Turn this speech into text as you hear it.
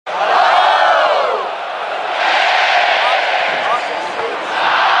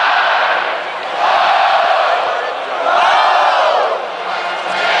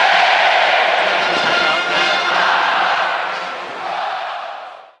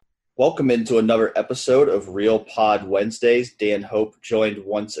Welcome into another episode of Real Pod Wednesdays. Dan Hope joined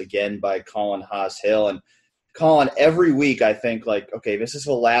once again by Colin Haas-Hill. And Colin, every week I think okay, this is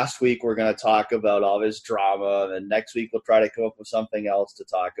the last week we're going to talk about all this drama, and then next week we'll try to come up with something else to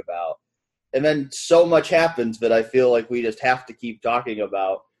talk about. And then so much happens that I feel like we just have to keep talking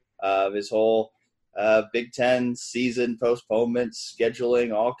about this whole Big Ten season postponements,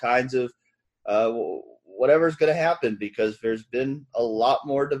 scheduling, all kinds of whatever's going to happen, because there's been a lot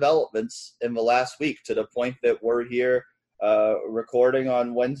more developments in the last week, to the point that we're here recording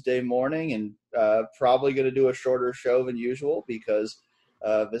on Wednesday morning and probably going to do a shorter show than usual, because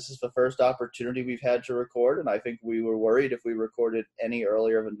this is the first opportunity we've had to record. And I think we were worried if we recorded any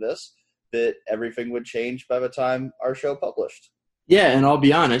earlier than this, that everything would change by the time our show published. Yeah, and I'll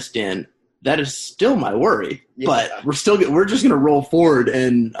be honest, Dan, that is still my worry. Yeah. But we're just going to roll forward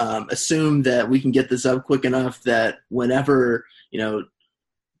and assume that we can get this up quick enough that whenever,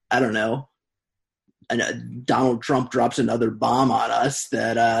 Donald Trump drops another bomb on us,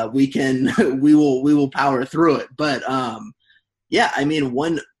 that we will power through it. But I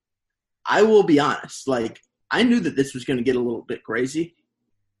will be honest, I knew that this was going to get a little bit crazy.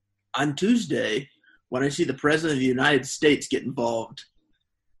 On Tuesday, when I see the President of the United States get involved,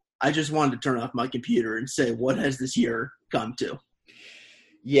 I just wanted to turn off my computer and say, what has this year come to?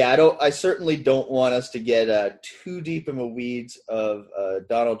 Yeah, I certainly don't want us to get too deep in the weeds of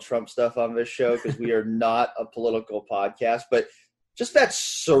Donald Trump stuff on this show, because we are not a political podcast, but just that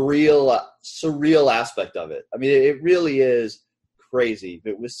surreal aspect of it. I mean, it really is crazy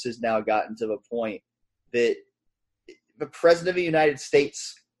that this has now gotten to the point that the President of the United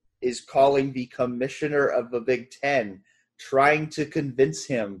States is calling the commissioner of the Big Ten, trying to convince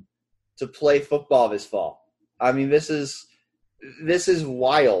him to play football this fall. I mean, this is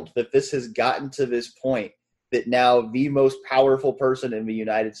wild that this has gotten to this point, that now the most powerful person in the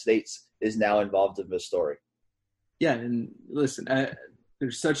United States is now involved in this story. Yeah, and listen,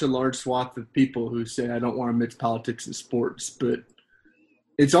 there's such a large swath of people who say I don't want to mix politics and sports, but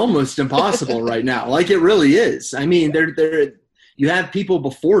it's almost impossible right now. It really is. I mean, you have people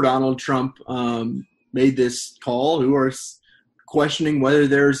before Donald Trump made this call who are questioning whether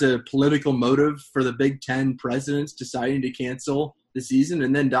there's a political motive for the Big Ten presidents deciding to cancel the season,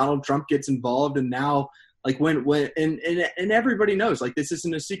 and then Donald Trump gets involved, and now and everybody knows, this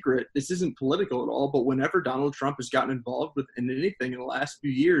isn't a secret, this isn't political at all, but whenever Donald Trump has gotten involved in anything in the last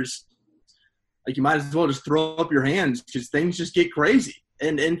few years, you might as well just throw up your hands, because things just get crazy,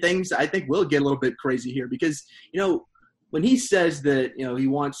 and things I think will get a little bit crazy here, because when he says that he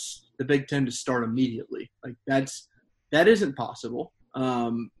wants the Big Ten to start immediately, that isn't possible.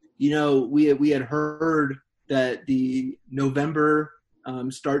 We had heard that the November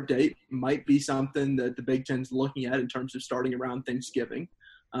start date might be something that the Big Ten's looking at in terms of starting around Thanksgiving.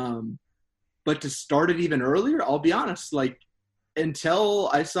 But to start it even earlier, I'll be honest, until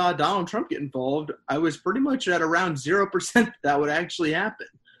I saw Donald Trump get involved, I was pretty much at around 0% that would actually happen.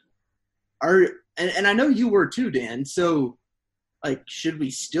 And I know you were too, Dan. So, should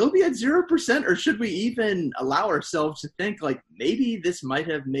we still be at 0%, or should we even allow ourselves to think maybe this might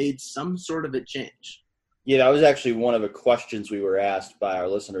have made some sort of a change? Yeah, that was actually one of the questions we were asked by our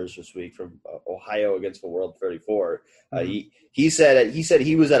listeners this week from Ohio Against the World 34. Mm-hmm. He said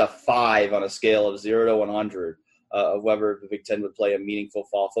he was at a 5 on a scale of 0 to 100 of whether the Big Ten would play a meaningful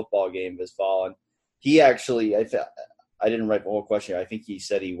fall football game this fall. And he actually, I didn't write the whole question. I think he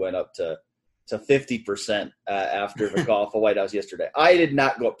said he went up to 50% after the call for White House yesterday. I did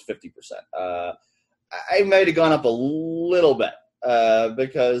not go up to 50%. I might have gone up a little bit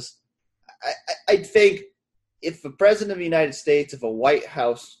because I think if the President of the United States, if the White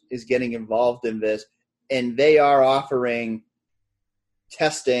House is getting involved in this, and they are offering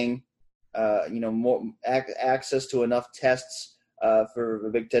testing, more access to enough tests for the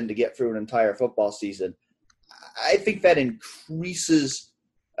Big Ten to get through an entire football season, I think that increases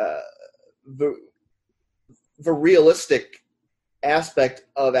the realistic aspect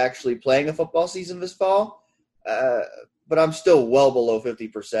of actually playing a football season this fall, but I'm still well below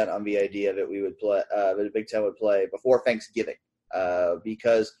 50% on the idea that we would play, that the Big Ten would play before Thanksgiving,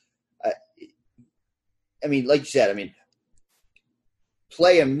 because, like you said,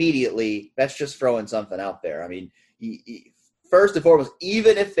 play immediately. That's just throwing something out there. First and foremost,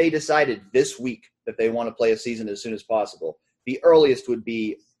 even if they decided this week that they want to play a season as soon as possible, the earliest would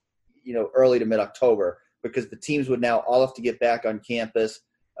be early to mid-October, because the teams would now all have to get back on campus,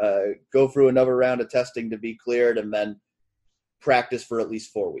 go through another round of testing to be cleared, and then practice for at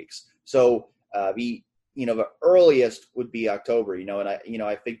least 4 weeks. So the earliest would be October, and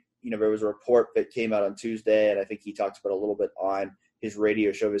I think, there was a report that came out on Tuesday, and I think he talked about a little bit on his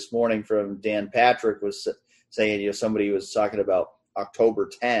radio show this morning from Dan Patrick was saying, somebody was talking about October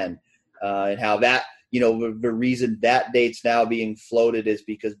 10 and how that, the reason that date's now being floated is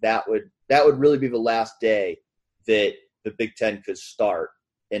because that would really be the last day that the Big Ten could start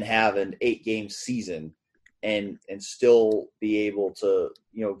and have an 8-game season and still be able to,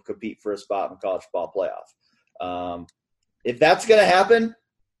 compete for a spot in the college football playoff. If that's going to happen,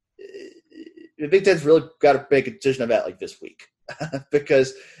 the Big Ten's really got to make a decision of that like this week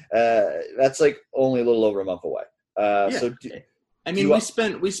because that's like only a little over a month away. We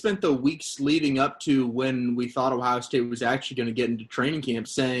spent the weeks leading up to when we thought Ohio State was actually going to get into training camp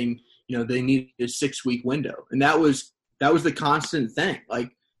saying, they needed a 6-week window. And that was the constant thing.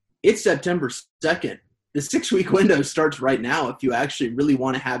 Like, it's September 2nd. The 6-week window starts right now if you actually really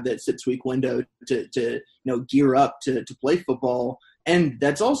want to have that 6-week window to gear up to play football. And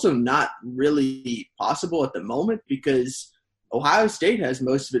that's also not really possible at the moment because Ohio State has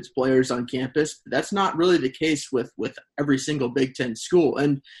most of its players on campus. But that's not really the case with every single Big Ten school.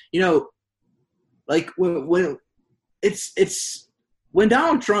 And, when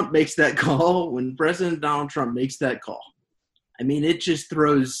Donald Trump makes that call, when President Donald Trump makes that call, I mean, it just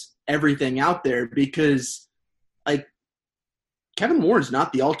throws everything out there because, Kevin Warren's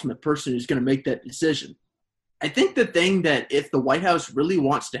not the ultimate person who's going to make that decision. I think the thing that if the White House really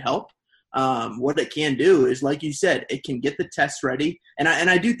wants to help, what it can do is, like you said, it can get the tests ready. And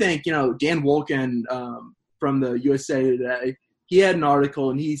I do think, Dan Wolken from the USA Today, he had an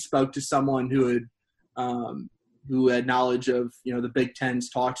article and he spoke to someone who had knowledge of, the Big Ten's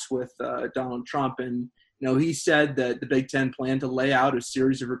talks with Donald Trump. And, he said that the Big Ten planned to lay out a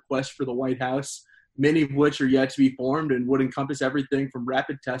series of requests for the White House, many of which are yet to be formed and would encompass everything from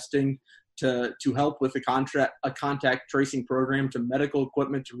rapid testing to help with a contact tracing program to medical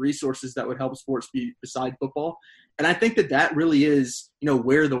equipment to resources that would help sports beside football. And I think that really is,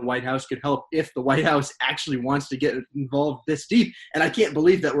 where the White House could help if the White House actually wants to get involved this deep. And I can't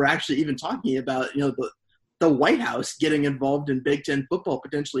believe that we're actually even talking about, the White House getting involved in Big Ten football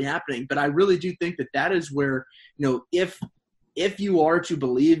potentially happening. But I really do think that is where, if you are to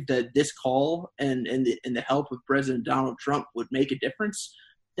believe that this call and the help of President Donald Trump would make a difference,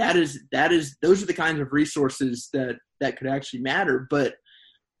 those are the kinds of resources that could actually matter. But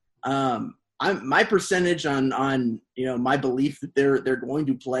my percentage on my belief that they're going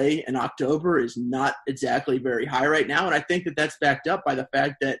to play in October is not exactly very high right now, and I think that's backed up by the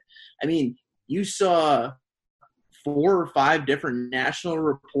fact that you saw 4 or 5 different national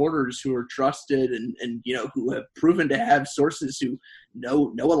reporters who are trusted and who have proven to have sources who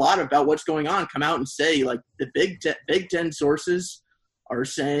know a lot about what's going on come out and say, like, the Big Ten sources are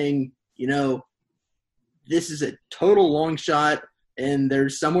saying, this is a total long shot and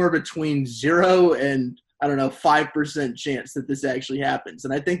there's somewhere between 0 and 5% chance that this actually happens.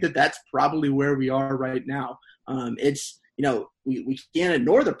 And I think that's probably where we are right now. We can't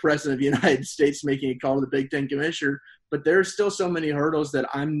ignore the President of the United States making a call to the Big Ten commissioner, but there's still so many hurdles that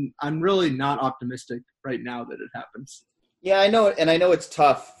I'm really not optimistic right now that it happens. Yeah, I know. And I know it's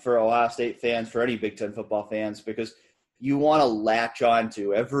tough for Ohio State fans, for any Big Ten football fans, because you want to latch on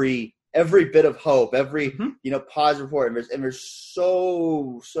to every bit of hope, every positive report, and there's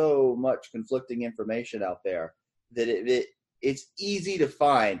so much conflicting information out there that it's easy to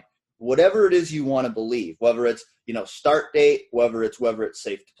find whatever it is you want to believe, whether it's start date, whether it's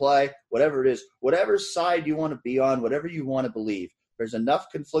safe to play, whatever it is, whatever side you want to be on, whatever you want to believe. There's enough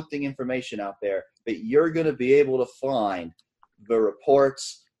conflicting information out there that you're going to be able to find the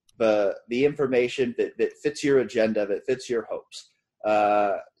reports, the information that fits your agenda, that fits your hopes.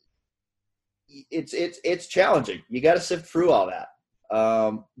 It's challenging. You got to sift through all that.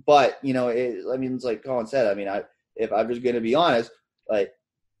 But it's like Colin said. If I'm just going to be honest, like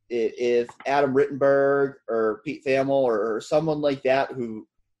if Adam Rittenberg or Pete Thamel or someone like that who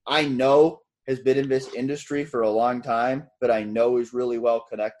I know has been in this industry for a long time, but I know is really well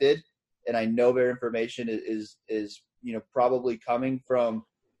connected, and I know their information is probably coming from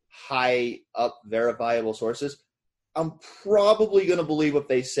high up verifiable sources, I'm probably going to believe what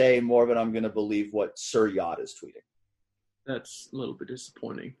they say more than I'm going to believe what Sir Yacht is tweeting. That's a little bit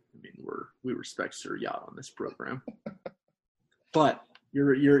disappointing. We respect Sir Yacht on this program, but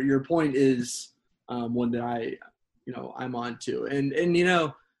your point is one that I'm on to, and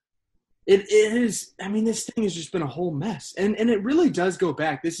it is. This thing has just been a whole mess, and it really does go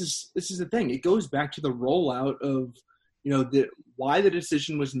back. This is the thing. It goes back to the rollout of why the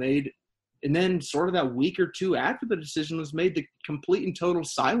decision was made. And then sort of that week or two after the decision was made, the complete and total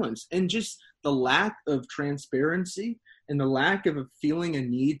silence and just the lack of transparency and the lack of feeling a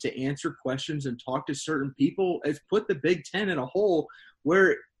need to answer questions and talk to certain people has put the Big Ten in a hole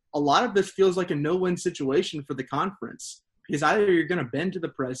where a lot of this feels like a no-win situation for the conference, because either you're going to bend to the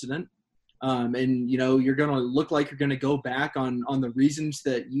president and, you're going to look like you're going to go back on the reasons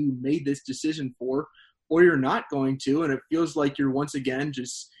that you made this decision for, or you're not going to. And it feels like you're once again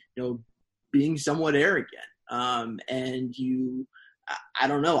just, being somewhat arrogant. I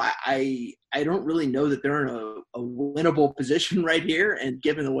don't know. I don't really know that they're in a winnable position right here. And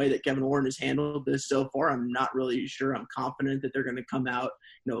given the way that Kevin Warren has handled this so far, I'm not really sure. I'm confident that they're going to come out,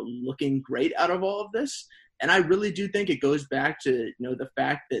 looking great out of all of this. And I really do think it goes back to, the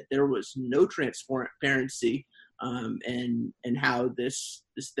fact that there was no transparency and how this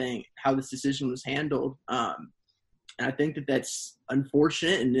decision was handled. And I think that that's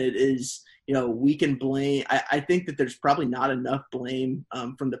unfortunate, and it is, we can blame. I think that there's probably not enough blame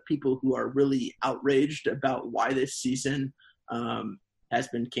from the people who are really outraged about why this season has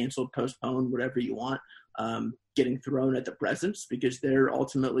been canceled, postponed, whatever you want, getting thrown at the presidents, because they're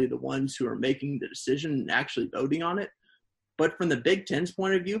ultimately the ones who are making the decision and actually voting on it. But from the Big Ten's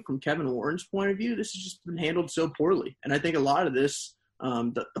point of view, from Kevin Warren's point of view, this has just been handled so poorly. And I think a lot of this,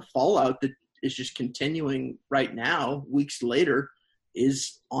 the fallout that is just continuing right now, weeks later,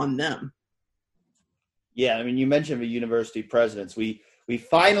 is on them. Yeah, I mean, you mentioned the university presidents. We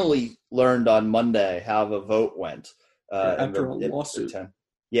finally learned on Monday how the vote went. After a lawsuit.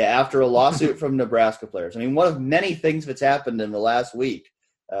 Yeah, after a lawsuit from Nebraska players. I mean, one of many things that's happened in the last week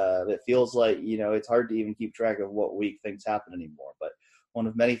that feels like, it's hard to even keep track of what week things happen anymore. But one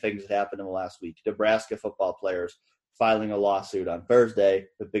of many things that happened in the last week. Nebraska football players filing a lawsuit on Thursday.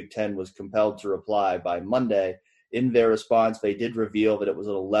 The Big Ten was compelled to reply by Monday. In their response, they did reveal that it was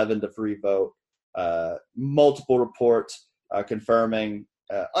an 11-3 vote. Multiple reports confirming,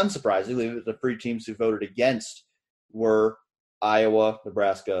 unsurprisingly, that the three teams who voted against were Iowa,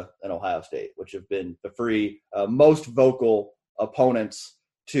 Nebraska, and Ohio State, which have been the three most vocal opponents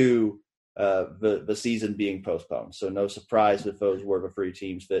to the season being postponed. So no surprise that those were the three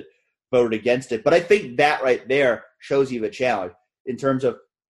teams that voted against it. But I think that right there shows you the challenge in terms of,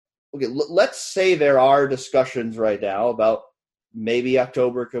 okay, let's say there are discussions right now about maybe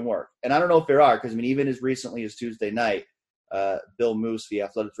October can work. And I don't know if there are, because, even as recently as Tuesday night, Bill Moose, the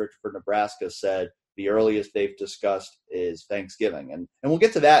athletic director for Nebraska, said the earliest they've discussed is Thanksgiving. And we'll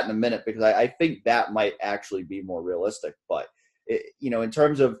get to that in a minute, because I think that might actually be more realistic. But, in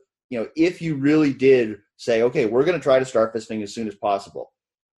terms of, if you really did say, okay, we're going to try to start this thing as soon as possible,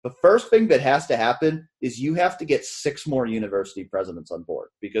 the first thing that has to happen is you have to get 6 more university presidents on board,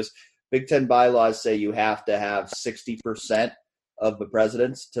 because Big Ten bylaws say you have to have 60% of the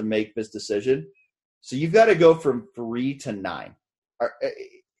presidents to make this decision. So you've got to go from 3 to 9.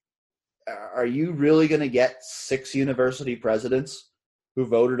 Are you really going to get 6 university presidents who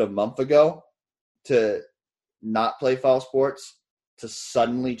voted a month ago to not play fall sports to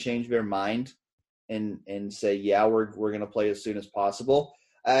suddenly change their mind and say, yeah, we're going to play as soon as possible?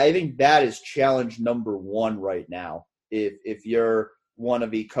 I think that is challenge number 1 right now. If you're one of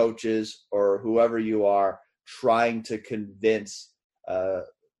the coaches or whoever you are trying to convince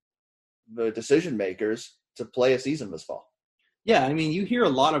the decision makers to play a season this fall. Yeah, you hear a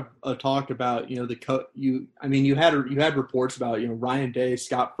lot of talk about you had reports about Ryan Day,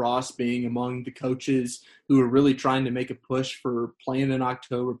 Scott Frost being among the coaches who are really trying to make a push for playing in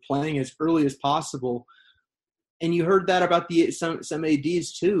October, playing as early as possible. And you heard that about some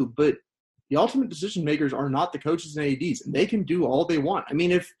ADs too, but the ultimate decision makers are not the coaches and ADs, and they can do all they want.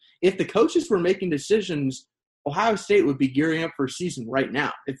 If the coaches were making decisions, Ohio State would be gearing up for a season right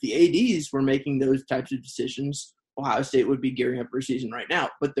now. If the ADs were making those types of decisions, Ohio State would be gearing up for a season right now,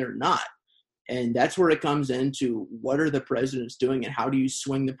 but they're not. And that's where it comes into what are the presidents doing and how do you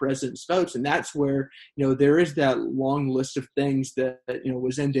swing the president's votes? And that's where, there is that long list of things that,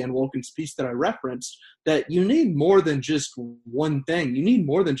 was in Dan Wolken's piece that I referenced, that you need more than just one thing. You need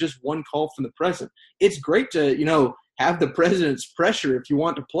more than just one call from the president. It's great to, have the president's pressure if you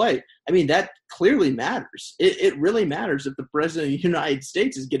want to play. That clearly matters. It really matters if the president of the United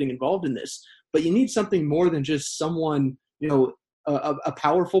States is getting involved in this. But you need something more than just someone, a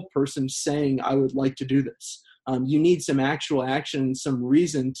powerful person saying, I would like to do this. You need some actual action, some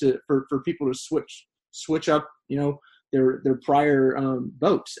reason for people to switch up, their prior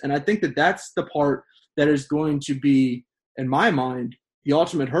votes. And I think that that's the part that is going to be, in my mind, the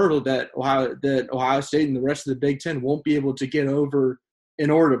ultimate hurdle that Ohio State and the rest of the Big Ten won't be able to get over in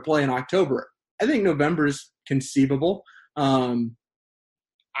order to play in October. I think November is conceivable.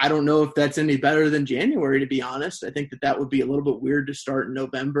 I don't know if that's any better than January, to be honest. I think that would be a little bit weird to start in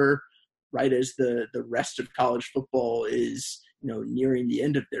November right as the rest of college football is, nearing the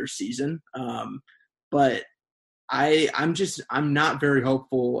end of their season. But I'm not very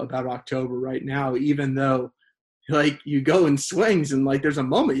hopeful about October right now, even though like you go in swings and like there's a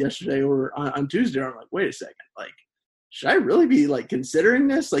moment yesterday or on Tuesday, I'm like, wait a second, like, should I really be like considering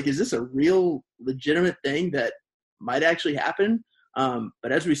this? Like, is this a real legitimate thing that might actually happen?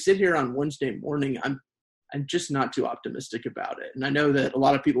 But as we sit here on Wednesday morning, I'm just not too optimistic about it. And I know that a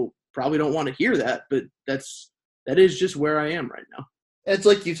lot of people probably don't want to hear that, but that is just where I am right now. It's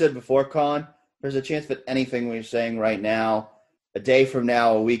like you said before, Con, there's a chance that anything we're saying right now, a day from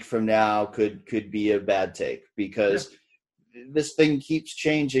now, a week from now, could be a bad take, because this thing keeps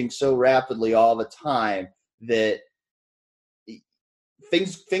changing so rapidly all the time that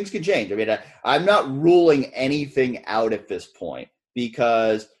things can change. I mean, I'm not ruling anything out at this point,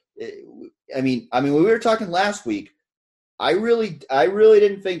 because I mean, when we were talking last week, I really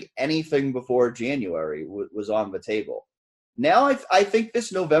didn't think anything before January was on the table. Now I think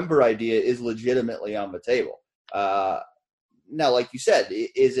this November idea is legitimately on the table. Now, like you said,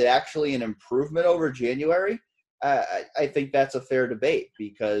 is it actually an improvement over January? I think that's a fair debate,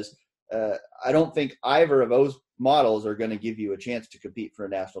 because I don't think either of those models are going to give you a chance to compete for a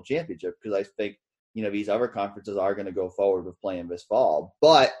national championship, because I think, these other conferences are going to go forward with playing this fall.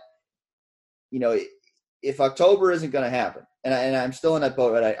 But, if October isn't going to happen, and I'm still in that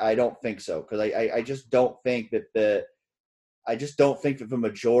boat, but I don't think so, because I just don't think that the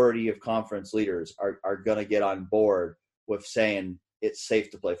majority of conference leaders are going to get on board with saying it's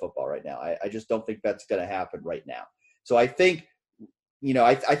safe to play football right now. I just don't think that's going to happen right now. So I think,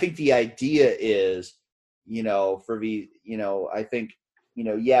 I think the idea is, I think,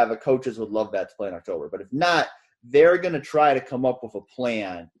 the coaches would love that to play in October. But if not, they're going to try to come up with a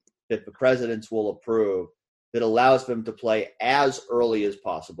plan that the presidents will approve that allows them to play as early as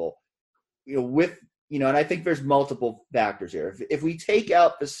possible, and I think there's multiple factors here. If we take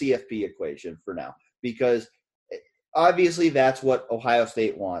out the CFP equation for now, because obviously that's what Ohio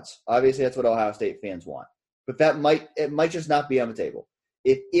State wants. Obviously that's what Ohio State fans want. But it might just not be on the table.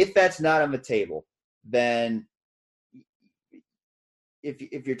 If that's not on the table, then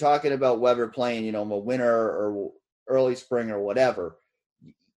if you're talking about whether playing, in the winter or early spring or whatever,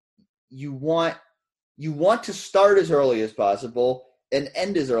 you want to start as early as possible and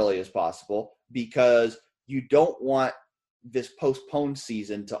end as early as possible, because you don't want this postponed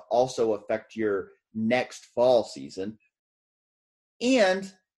season to also affect your next fall season. And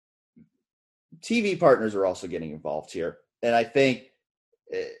TV partners are also getting involved here. And I think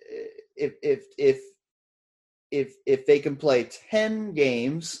if they can play 10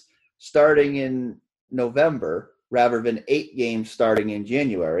 games starting in November rather than 8 games starting in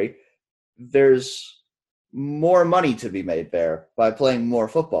January, there's more money to be made there by playing more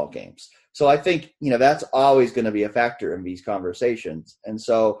football games. So I think, that's always going to be a factor in these conversations. And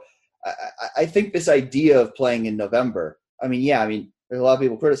so I think this idea of playing in November, there's a lot of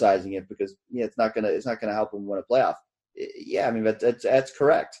people criticizing it because it's not going to help them win a playoff. That's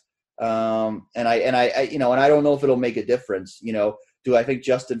correct. And I don't know if it'll make a difference. Do I think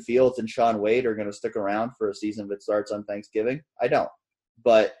Justin Fields and Sean Wade are going to stick around for a season that starts on Thanksgiving? I don't.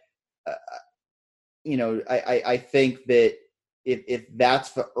 But I think that if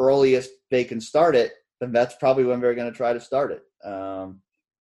that's the earliest they can start it, then that's probably when they're going to try to start it.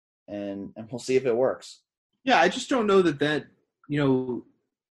 And we'll see if it works. Yeah, I just don't know that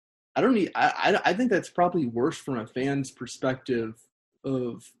I think that's probably worse from a fan's perspective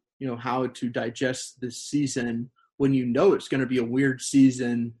of, how to digest this season when it's going to be a weird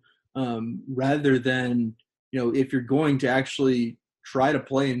season, rather than, if you're going to actually try to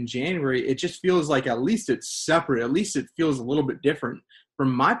play in January, it just feels like at least it's separate. At least it feels a little bit different.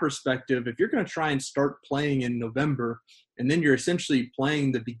 From my perspective, if you're going to try and start playing in November, and then you're essentially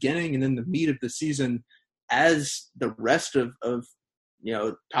playing the beginning and then the meat of the season as the rest of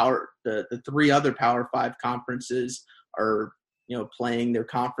the 3 other Power 5 conferences are, playing their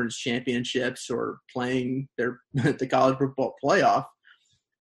conference championships or playing the college football playoff,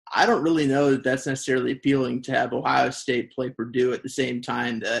 I don't really know that that's necessarily appealing to have Ohio State play Purdue at the same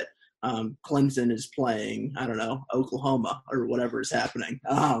time that Clemson is playing, Oklahoma or whatever is happening.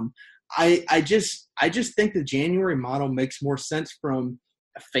 I just think the January model makes more sense from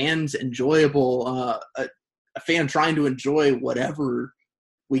a fan's enjoyable, a fan trying to enjoy whatever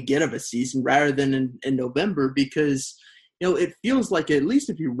we get of a season rather than in November, because it feels like, at least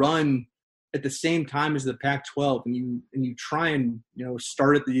if you run at the same time as the Pac-12 and you try and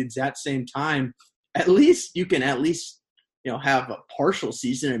start at the exact same time, at least you can have a partial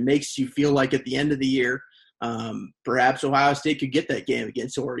season. It makes you feel like at the end of the year, perhaps Ohio State could get that game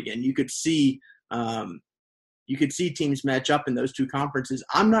against Oregon. You could see teams match up in those two conferences.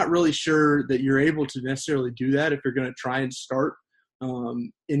 I'm not really sure that you're able to necessarily do that if you're going to try and start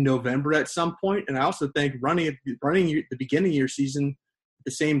in November at some point. And I also think running the beginning of your season at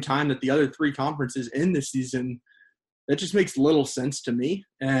the same time that the other three conferences in the season, that just makes little sense to me.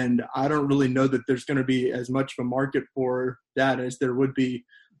 And I don't really know that there's going to be as much of a market for that as there would be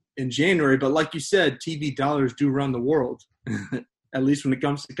in January. But like you said, TV dollars do run the world, at least when it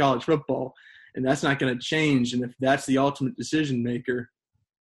comes to college football. And that's not going to change. And if that's the ultimate decision maker,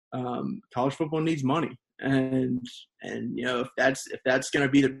 college football needs money. And if that's going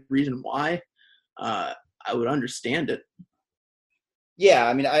to be the reason why, I would understand it. Yeah,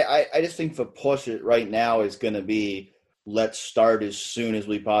 I mean, I just think the push right now is going to be let's start as soon as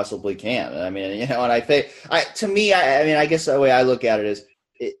we possibly can. I mean, and I think I guess the way I look at it is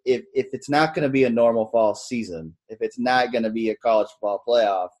if it's not going to be a normal fall season, if it's not going to be a college football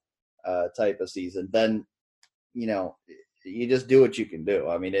playoff type of season, then you just do what you can do.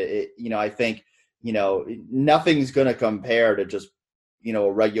 I mean, I think nothing's going to compare to just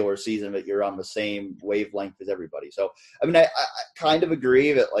a regular season that you're on the same wavelength as everybody. So I mean, I kind of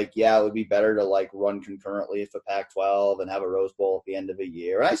agree that it would be better to run concurrently with the Pac-12 and have a Rose Bowl at the end of the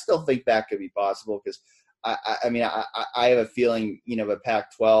year. And I still think that could be possible because I have a feeling the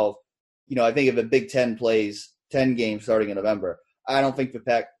Pac-12. I think if the Big Ten plays 10 games starting in November, I don't think the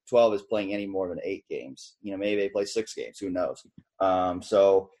Pac-12 is playing any more than 8 games. Maybe they play 6 games. Who knows? I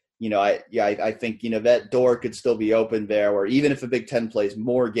think that door could still be open there, where even if the Big Ten plays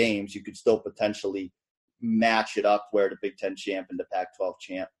more games, you could still potentially match it up where the Big Ten champ and the Pac-12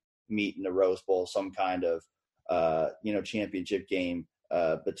 champ meet in the Rose Bowl, some kind of championship game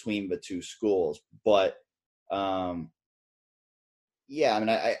between the two schools. But I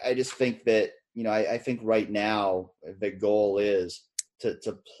just think that I think right now the goal is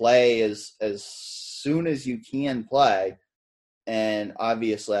to play as soon as you can play. And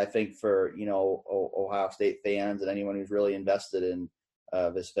obviously, I think for Ohio State fans and anyone who's really invested in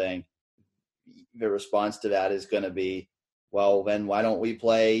this thing, the response to that is going to be, well, then why don't we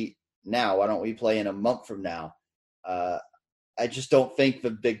play now? Why don't we play in a month from now? I just don't think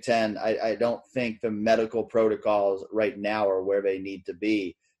the Big Ten. I don't think the medical protocols right now are where they need to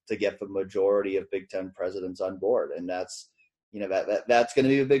be to get the majority of Big Ten presidents on board, and that's that's going to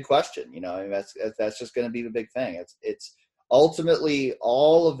be a big question. That's just going to be the big thing. It's ultimately,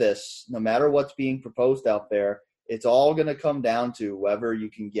 all of this, no matter what's being proposed out there, it's all going to come down to whether you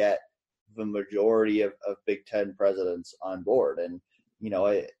can get the majority of Big Ten presidents on board. And,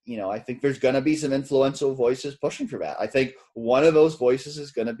 I think there's going to be some influential voices pushing for that. I think one of those voices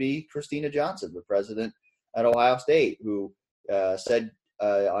is going to be Christina Johnson, the president at Ohio State, who said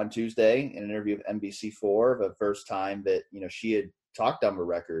on Tuesday in an interview with NBC4, the first time that, she had talked on the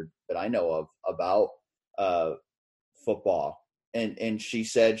record that I know of about football, and she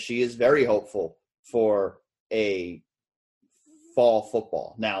said she is very hopeful for a fall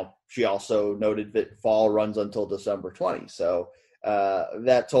football. Now, she also noted that fall runs until December 20. So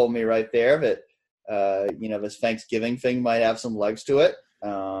that told me right there that this Thanksgiving thing might have some legs to it.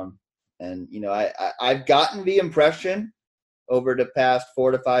 I've gotten the impression over the past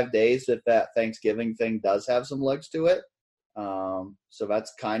 4 to 5 days that Thanksgiving thing does have some legs to it. So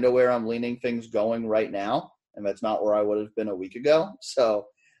that's kind of where I'm leaning things going right now. And that's not where I would have been a week ago. So,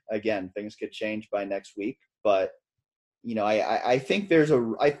 again, things could change by next week. But, I think there's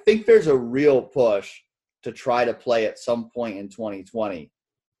a real push to try to play at some point in 2020.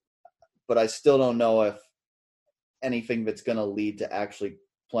 But I still don't know if anything that's going to lead to actually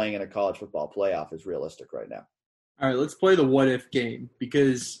playing in a college football playoff is realistic right now. All right, let's play the what-if game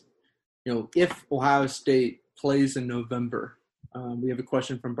because, if Ohio State plays in November, we have a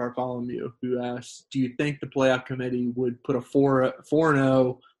question from Bartholomew who asks, do you think the playoff committee would put a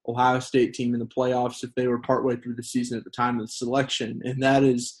 4-0 Ohio State team in the playoffs if they were partway through the season at the time of the selection? And that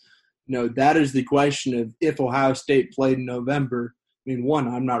is the question of if Ohio State played in November. I mean, one,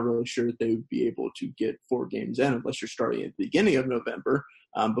 I'm not really sure that they would be able to get 4 games in unless you're starting at the beginning of November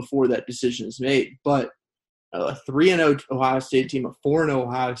before that decision is made. But a 3-0 Ohio State team, a 4-0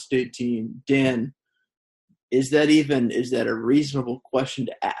 Ohio State team, Dan, is that a reasonable question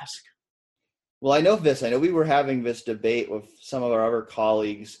to ask? Well, I know this. I know we were having this debate with some of our other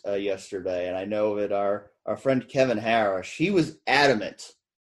colleagues yesterday, and I know that our friend Kevin Harris, he was adamant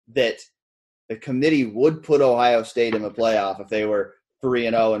that the committee would put Ohio State in the playoff if they were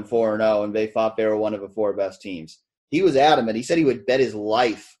 3-0 and 4-0, and they thought they were one of the 4 best teams. He was adamant. He said he would bet his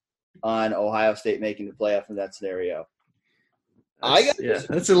life on Ohio State making the playoff in that scenario.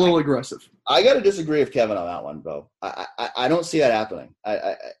 That's a little aggressive. I got to disagree with Kevin on that one, Bo. I don't see that happening.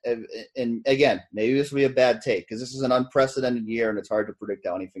 And again, maybe this will be a bad take because this is an unprecedented year and it's hard to predict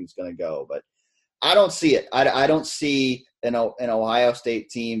how anything's going to go. But I don't see it. I don't see an Ohio State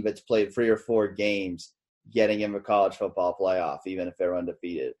team that's played 3 or 4 games getting in the college football playoff, even if they're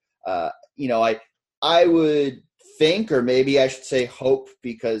undefeated. I would think, or maybe I should say hope,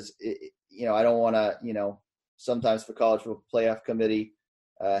 because I don't want to. Sometimes the college football playoff committee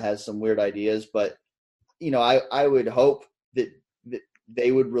has some weird ideas, but I would hope that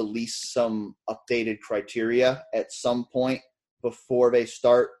they would release some updated criteria at some point before they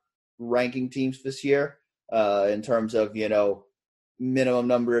start ranking teams this year, in terms of minimum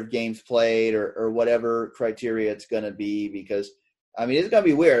number of games played or whatever criteria it's going to be, because it's going to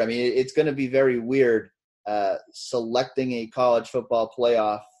be weird. It's going to be very weird selecting a college football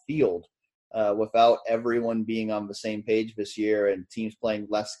playoff field without everyone being on the same page this year and teams playing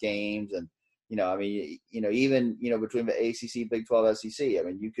less games. And, even between the ACC, Big 12, SEC,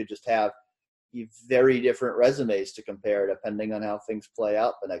 you could just have very different resumes to compare depending on how things play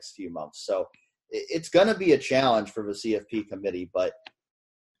out the next few months. So it's going to be a challenge for the CFP committee, but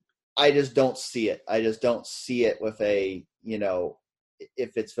I just don't see it. I just don't see it with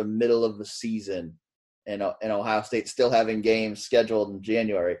if it's the middle of the season and Ohio State still having games scheduled in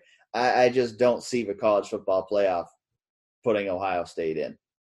January. I just don't see the college football playoff putting Ohio State in.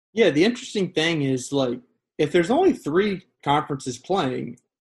 Yeah, the interesting thing is, if there's only 3 conferences playing,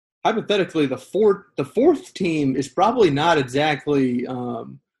 hypothetically, the fourth team is probably not exactly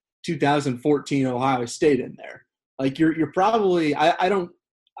 2014 Ohio State in there. You're probably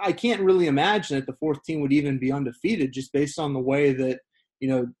I can't really imagine that the 4th team would even be undefeated just based on the way that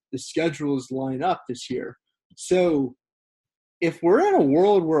the schedules line up this year. So if we're in a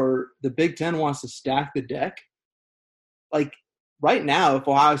world where the Big Ten wants to stack the deck, right now, if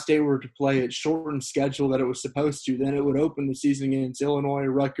Ohio State were to play its shortened schedule that it was supposed to, then it would open the season against Illinois,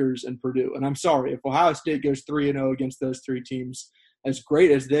 Rutgers, and Purdue. And I'm sorry, if Ohio State goes 3-0 against those 3 teams, as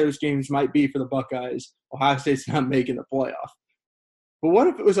great as those games might be for the Buckeyes, Ohio State's not making the playoff. But what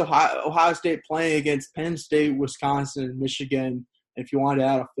if it was Ohio State playing against Penn State, Wisconsin, and Michigan, and if you wanted to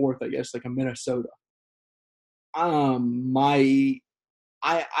add a 4th, I guess, like a Minnesota? I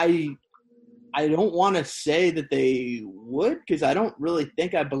don't want to say that they would, because I don't really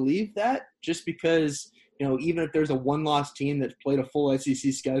think I believe that, just because, even if there's a 1-loss team that's played a full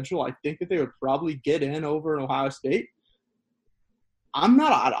SEC schedule, I think that they would probably get in over an Ohio State. I'm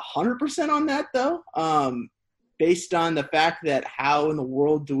not at 100% on that, though, based on the fact that how in the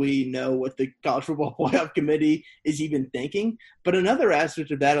world do we know what the College Football Playoff Committee is even thinking? But another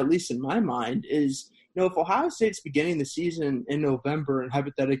aspect of that, at least in my mind, is – if Ohio State's beginning the season in November and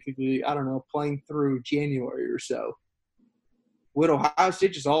hypothetically, playing through January or so, would Ohio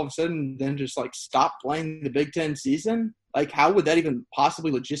State just all of a sudden then just stop playing the Big Ten season? How would that even possibly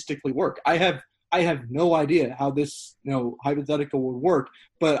logistically work? I have no idea how this hypothetical would work.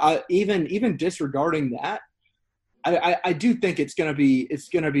 But even disregarding that, I do think it's going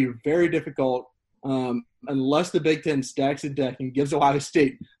to be very difficult unless the Big Ten stacks the deck and gives Ohio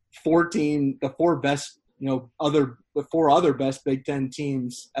State the 4 other best Big Ten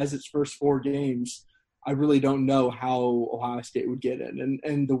teams as its first 4 games. I really don't know how Ohio State would get in.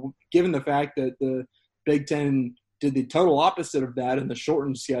 And given the fact that the Big Ten did the total opposite of that in the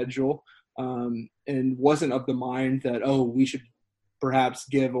shortened schedule, and wasn't of the mind that, we should perhaps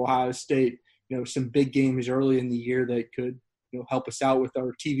give Ohio State, some big games early in the year that could, help us out with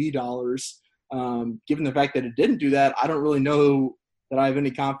our TV dollars. Given the fact that it didn't do that, I don't really know that I have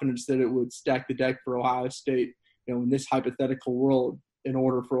any confidence that it would stack the deck for Ohio State, in this hypothetical world, in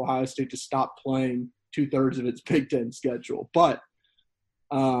order for Ohio State to stop playing 2/3 of its Big Ten schedule. But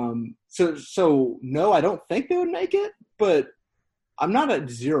so no, I don't think they would make it, but I'm not at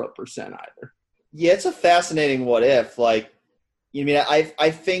 0% either. Yeah, it's a fascinating what if. I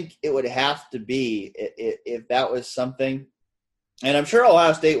think it would have to be if that was something, and I'm sure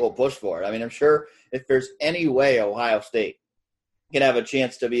Ohio State will push for it. I'm sure if there's any way Ohio State can have a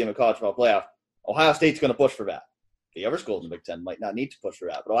chance to be in the college football playoff, Ohio State's going to push for that. The other schools in the Big Ten might not need to push for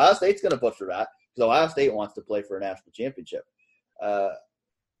that, but Ohio State's going to push for that because Ohio State wants to play for a national championship.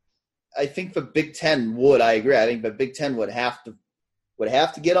 I think the Big Ten would. I agree. I think the Big Ten would have to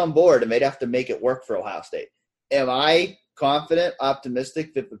get on board, and they'd have to make it work for Ohio State. Am I confident,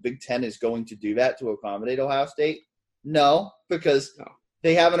 optimistic that the Big Ten is going to do that to accommodate Ohio State? No, because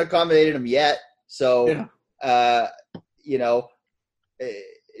they haven't accommodated them yet. So, and I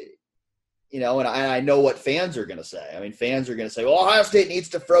know what fans are going to say. Fans are going to say, well, Ohio State needs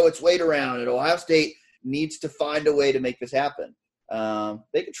to throw its weight around, and Ohio State needs to find a way to make this happen.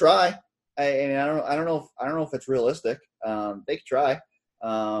 They could try. I don't know if it's realistic. They could try.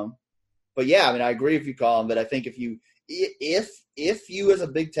 But yeah, I mean, I agree with you, Colin. But I think if you as a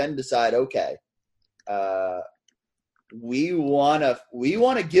Big Ten decide, okay, we want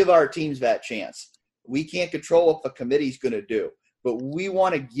to give our teams that chance. We can't control what the committee's going to do, but we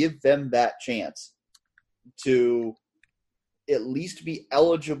want to give them that chance to at least be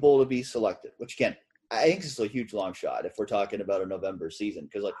eligible to be selected, which again, I think this is a huge long shot if we're talking about a November season,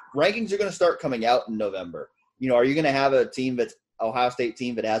 because like rankings are going to start coming out in November. Are you going to have a team that's Ohio State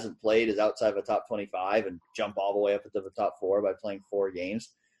team that hasn't played is outside the top 25 and jump all the way up into the top 4 by playing 4 games?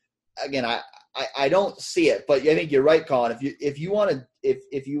 Again, I don't see it, but I think you're right, Colin. If you want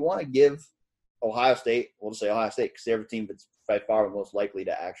to give Ohio State, we'll just say Ohio State because they're the team that's by far most likely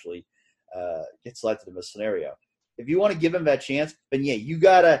to actually get selected in this scenario. If you want to give them that chance, then yeah, you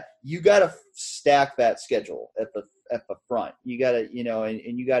gotta stack that schedule at the front. You gotta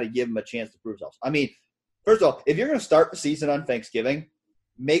and you gotta give them a chance to prove themselves. I mean, first of all, if you're going to start the season on Thanksgiving,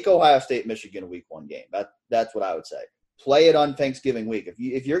 make Ohio State Michigan a Week 1 game. That's what I would say. Play it on Thanksgiving week.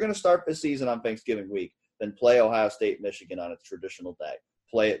 If you're going to start the season on Thanksgiving week, then play Ohio State Michigan on its traditional day.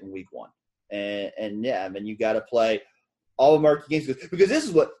 Play it in Week 1, and yeah, I mean you got to play all the marquee games because this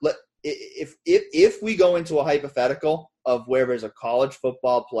is what if we go into a hypothetical of where there's a college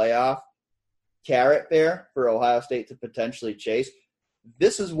football playoff carrot there for Ohio State to potentially chase,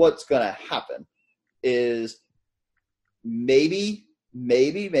 this is what's going to happen. Is maybe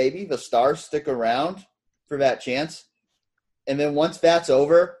the Stars stick around for that chance, and then once that's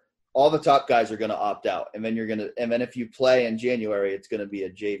over, all the top guys are going to opt out, and then if you play in January, it's going to be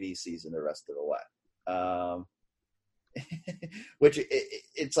a JV season the rest of the way, which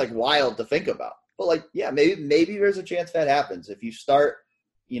it's like wild to think about. But like, yeah, maybe there's a chance that happens if you start,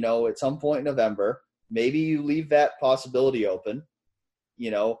 at some point in November. Maybe you leave that possibility open,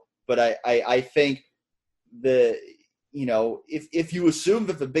 But I think if you assume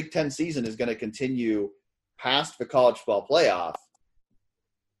that the Big Ten season is going to continue past the college football playoff,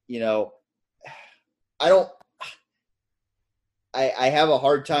 I have a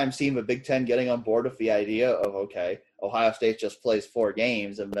hard time seeing the Big Ten getting on board with the idea of, okay, Ohio State just plays 4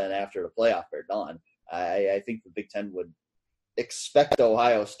 games and then after the playoff they're done. I think the Big Ten would expect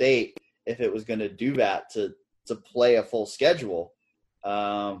Ohio State, if it was going to do that, to play a full schedule.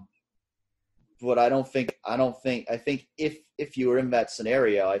 But I think if you were in that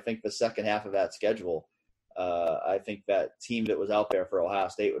scenario, I think the second half of that schedule, I think that team that was out there for Ohio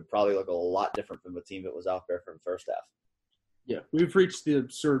State would probably look a lot different from the team that was out there for the first half. Yeah, we've reached the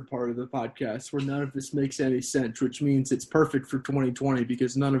absurd part of the podcast where none of this makes any sense, which means it's perfect for 2020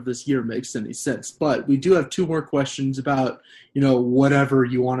 because none of this year makes any sense. But we do have 2 more questions about, whatever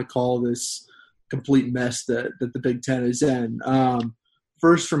you want to call this complete mess that the Big Ten is in.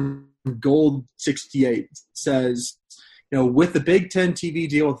 First from Gold 68 says, with the Big Ten TV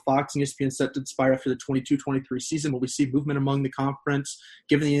deal with Fox and ESPN set to expire after the 22-23 season, will we see movement among the conference,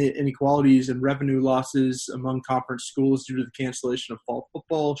 given the inequalities and revenue losses among conference schools due to the cancellation of fall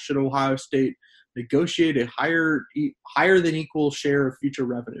football? Should Ohio State negotiate a higher than equal share of future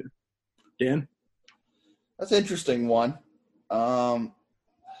revenue? Dan? That's an interesting one. I'll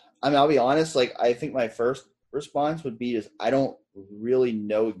be honest. I think my first response would be I don't really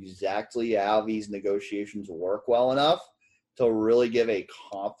know exactly how these negotiations work well enough to really give a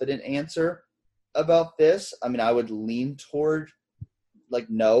confident answer about this. I mean, I would lean toward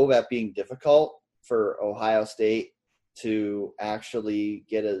no, that being difficult for Ohio State to actually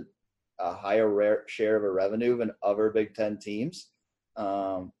get a higher share of a revenue than other Big Ten teams.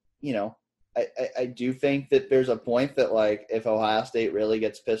 I do think that there's a point that if Ohio State really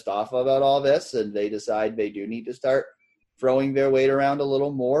gets pissed off about all this and they decide they do need to start throwing their weight around a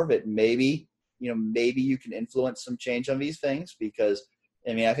little more, that maybe you can influence some change on these things because,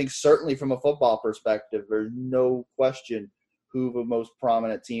 I think certainly from a football perspective, there's no question who the most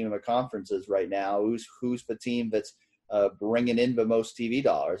prominent team in the conference is right now, who's the team that's bringing in the most TV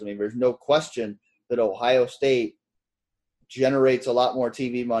dollars. There's no question that Ohio State generates a lot more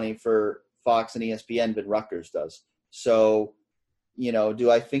TV money for Fox and ESPN than Rutgers does. So,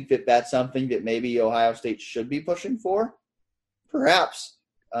 do I think that that's something that maybe Ohio State should be pushing for? Perhaps.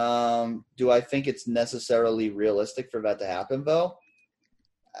 Do I think it's necessarily realistic for that to happen, though?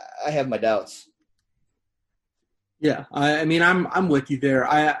 I have my doubts. Yeah, I'm with you there.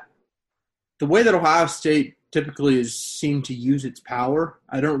 The way that Ohio State typically is seen to use its power,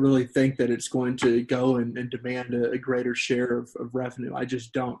 I don't really think that it's going to go and demand a greater share of revenue. I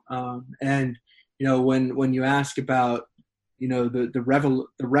just don't. And when you ask about the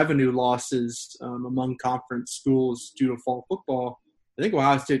revenue losses among conference schools due to fall football, I think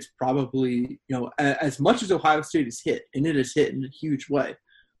Ohio State's probably, as much as Ohio State is hit, and it is hit in a huge way,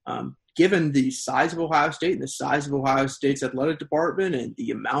 given the size of Ohio State and the size of Ohio State's athletic department and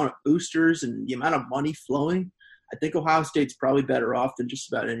the amount of boosters and the amount of money flowing, I think Ohio State's probably better off than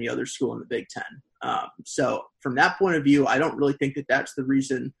just about any other school in the Big Ten. So from that point of view, I don't really think that that's the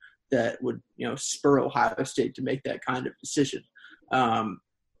reason that would, spur Ohio State to make that kind of decision.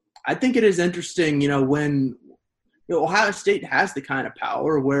 I think it is interesting, when Ohio State has the kind of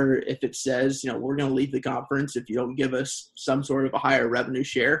power where if it says, we're going to leave the conference if you don't give us some sort of a higher revenue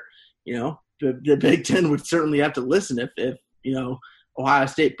share, the Big Ten would certainly have to listen if Ohio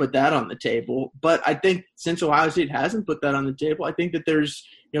State put that on the table. But I think since Ohio State hasn't put that on the table, I think that there's,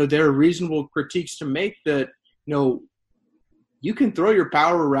 there are reasonable critiques to make that, you can throw your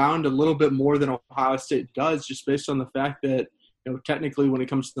power around a little bit more than Ohio State does just based on the fact that, technically when it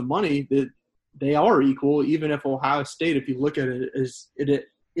comes to the money, that they are equal, even if Ohio State, if you look at it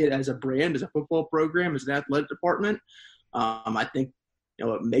as a brand, as a football program, as an athletic department, I think,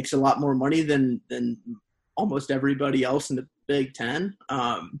 it makes a lot more money than almost everybody else in the Big Ten.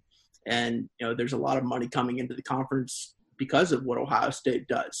 And, there's a lot of money coming into the conference because of what Ohio State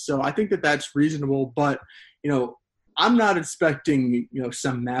does. So I think that that's reasonable, but, I'm not expecting,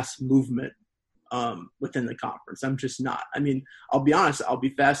 some mass movement within the conference. I'm just not. I mean, I'll be honest, I'll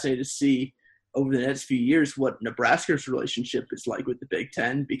be fascinated to see over the next few years what Nebraska's relationship is like with the Big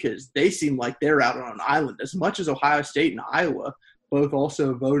Ten, because they seem like they're out on an island. As much as Ohio State and Iowa both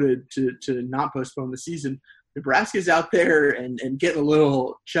also voted to not postpone the season, Nebraska's out there and getting a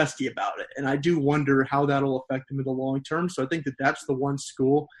little chesty about it. And I do wonder how that'll affect them in the long term. So I think that that's the one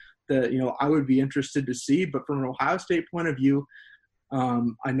school that, I would be interested to see. But from an Ohio State point of view,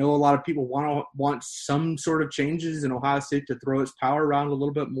 I know a lot of people want some sort of changes in Ohio State to throw its power around a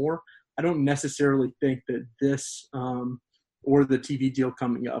little bit more. I don't necessarily think that this or the TV deal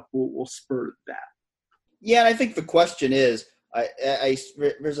coming up will spur that. Yeah, and I think the question is,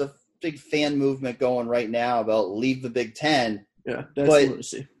 there's a big fan movement going right now about leave the Big Ten. Yeah, that's what I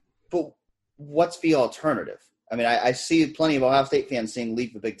see. But what's the alternative? I mean, I see plenty of Ohio State fans saying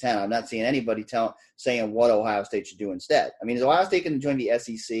leave the Big Ten. I'm not seeing anybody saying what Ohio State should do instead. I mean, is Ohio State going to join the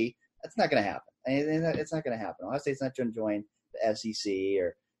SEC? That's not going to happen. It's not going to happen. Ohio State's not going to join the SEC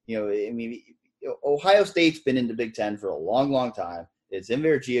or, Ohio State's been in the Big Ten for a long, long time. It's in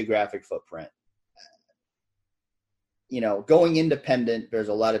their geographic footprint. Going independent, there's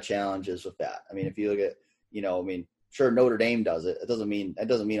a lot of challenges with that. I mean, if you look at, sure, Notre Dame does it. It doesn't mean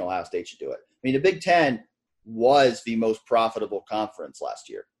Ohio State should do it. I mean, the Big Ten was the most profitable conference last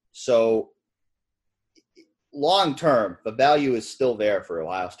year. So long term, the value is still there for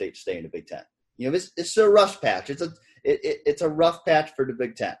Ohio State to stay in the Big Ten. It's a rough patch. It's a rough patch for the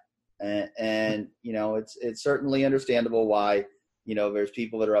Big Ten. And it's certainly understandable why, there's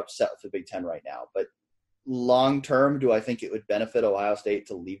people that are upset with the Big Ten right now. But long term, do I think it would benefit Ohio State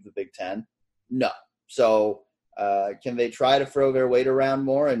to leave the Big Ten? No. So can they try to throw their weight around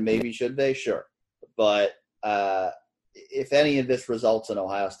more? And maybe should they? Sure. But if any of this results in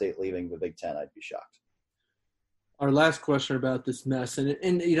Ohio State leaving the Big Ten, I'd be shocked. Our last question about this mess, and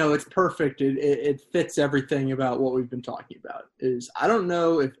it's perfect. It fits everything about what we've been talking about. Is I don't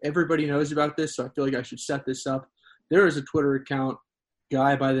know if everybody knows about this, so I feel like I should set this up. There is a Twitter account,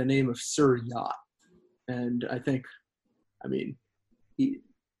 guy by the name of Sir Yacht, and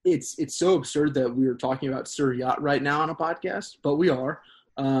it's so absurd that we are talking about Sir Yacht right now on a podcast, but we are.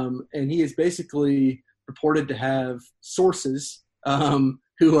 And he is basically reported to have sources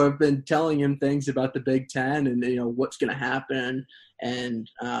who have been telling him things about the Big Ten and, what's going to happen. And,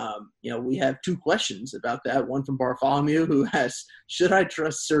 we have two questions about that. One from Bartholomew, who asks, should I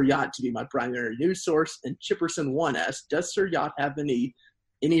trust Sir Yacht to be my primary news source? And Chipperson1 asks, does Sir Yacht have any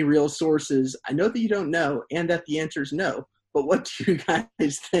real sources? I know that you don't know and that the answer is no. But what do you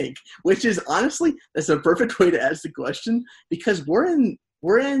guys think? Which is honestly, that's a perfect way to ask the question, because we're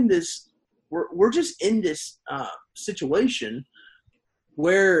just in this situation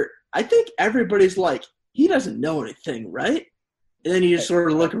where I think everybody's like, he doesn't know anything, right? And then you just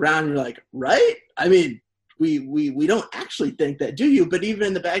sort of look around and you're like, right? I mean, we don't actually think that, do you? But even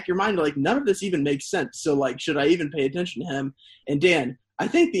in the back of your mind, you're like, none of this even makes sense. So, like, should I even pay attention to him? And Dan, I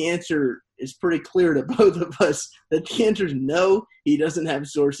think the answer is pretty clear to both of us that the answer is no, he doesn't have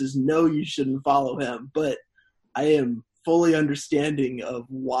sources. No, you shouldn't follow him. But I am fully understanding of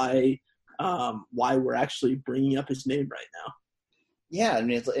why we're actually bringing up his name right now. Yeah, I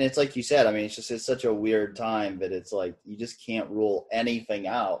mean, it's like you said. I mean, it's such a weird time that it's like you just can't rule anything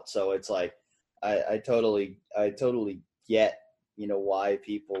out. So it's like I totally get why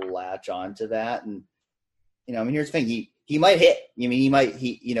people latch onto that. And I mean, here's the thing: he might hit. I mean,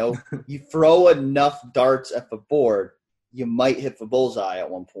 you throw enough darts at the board, you might hit the bullseye at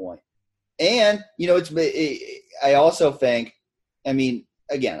one point. And, I also think, I mean,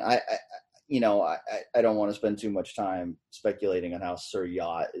 again, I don't want to spend too much time speculating on how Sir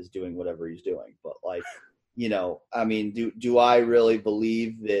Yacht is doing whatever he's doing, but I mean, do I really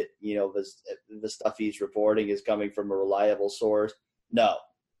believe that, the stuff he's reporting is coming from a reliable source? No.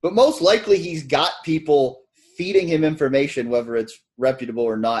 But most likely he's got people feeding him information, whether it's reputable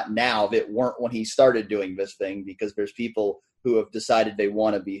or not now, that weren't when he started doing this thing, because there's people who have decided they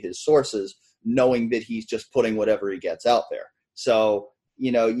want to be his sources, knowing that he's just putting whatever he gets out there. So,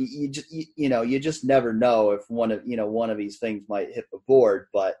 you just never know if one of these things might hit the board,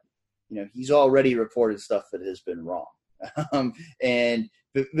 but he's already reported stuff that has been wrong. And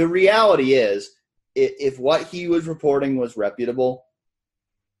the reality is, if what he was reporting was reputable,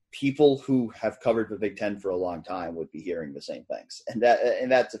 people who have covered the Big Ten for a long time would be hearing the same things. And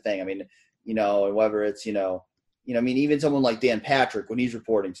that's the thing. I mean, and whether it's, even someone like Dan Patrick, when he's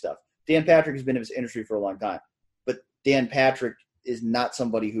reporting stuff, Dan Patrick has been in this industry for a long time, but Dan Patrick is not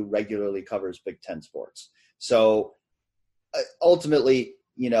somebody who regularly covers Big Ten sports. So ultimately,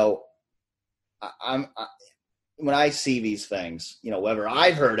 when I see these things, whether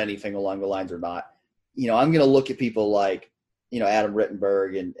I've heard anything along the lines or not, I'm going to look at people like, Adam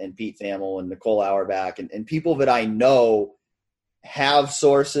Rittenberg and Pete Thamel and Nicole Auerbach and people that I know have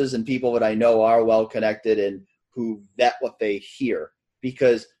sources and people that I know are well connected and who vet what they hear.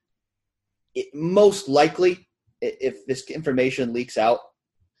 Because most likely, if this information leaks out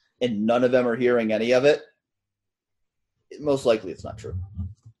and none of them are hearing any of it, most likely it's not true.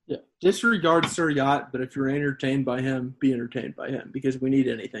 Yeah. Disregard Sir Yacht, but if you're entertained by him, be entertained by him, because we need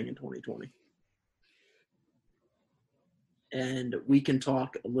anything in 2020. And we can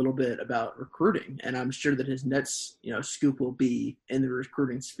talk a little bit about recruiting, and I'm sure that his Nets, scoop will be in the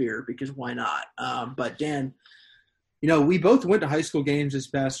recruiting sphere, because why not? But Dan, we both went to high school games this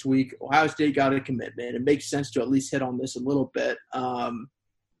past week. Ohio State got a commitment. It makes sense to at least hit on this a little bit.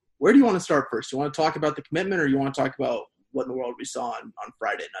 Where do you want to start first? You want to talk about the commitment, or you want to talk about what in the world we saw on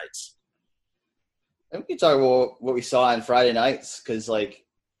Friday nights? We can talk about what we saw on Friday nights, because,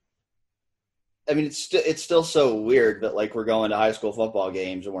 it's still so weird that, we're going to high school football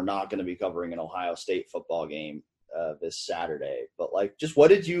games and we're not going to be covering an Ohio State football game this Saturday. But, just what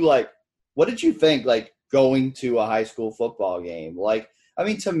did you think, going to a high school football game?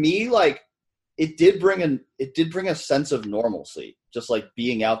 To me, it did bring a sense of normalcy, just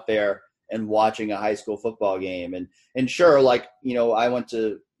being out there and watching a high school football game. And sure, I went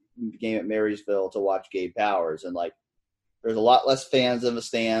to a game at Marysville to watch Gabe Powers, and there's a lot less fans in the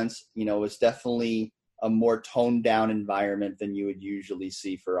stands. It's definitely a more toned down environment than you would usually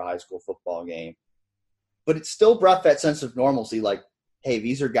see for a high school football game. But it still brought that sense of normalcy, hey,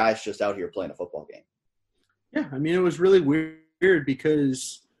 these are guys just out here playing a football game. Yeah, it was really weird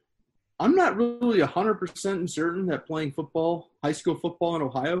because I'm not really 100% certain that playing football, high school football in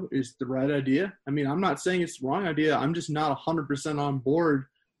Ohio, is the right idea. I'm not saying it's the wrong idea. I'm just not 100% on board,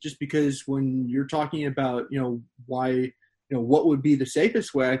 just because when you're talking about, why – what would be the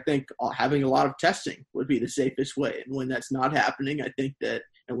safest way? I think having a lot of testing would be the safest way. And when that's not happening, I think that,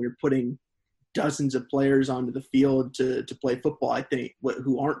 and we're putting dozens of players onto the field to play football, I think,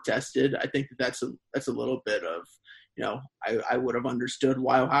 who aren't tested, I think that's a little bit of, I would have understood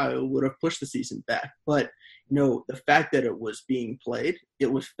why Ohio would have pushed the season back. But, the fact that it was being played,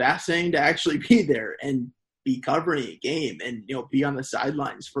 it was fascinating to actually be there and be covering a game and, be on the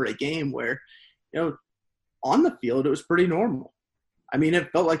sidelines for a game where, on the field, it was pretty normal.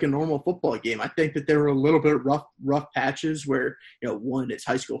 It felt like a normal football game. I think that there were a little bit of rough patches where, one, it's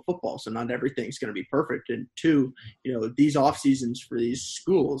high school football, so not everything's going to be perfect. And two, these off seasons for these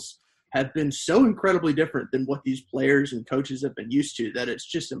schools have been so incredibly different than what these players and coaches have been used to that it's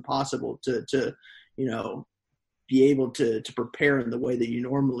just impossible to be able to prepare in the way that you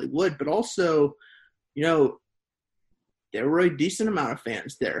normally would. But also, there were a decent amount of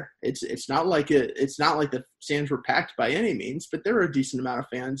fans there. It's not like the stands were packed by any means, but there were a decent amount of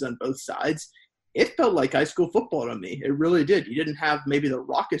fans on both sides. It felt like high school football to me. It really did. You didn't have maybe the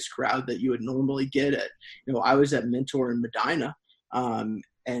raucous crowd that you would normally get at. I was at Mentor in Medina, and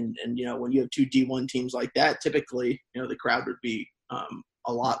when you have two D1 teams like that, typically the crowd would be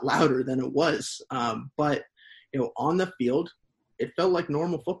a lot louder than it was. But on the field, it felt like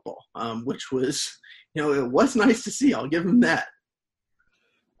normal football, which was. It was nice to see. I'll give him that.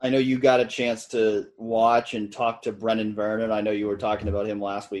 I know you got a chance to watch and talk to Brennan Vernon. I know you were talking about him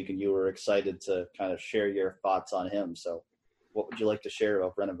last week, and you were excited to kind of share your thoughts on him. So what would you like to share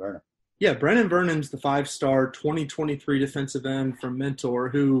about Brennan Vernon? Yeah, Brennan Vernon's the 5-star 2023 defensive end from Mentor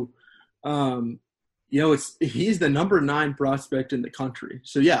who, he's the number 9 prospect in the country.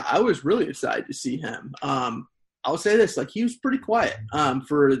 So, yeah, I was really excited to see him. I'll say this, like, he was pretty quiet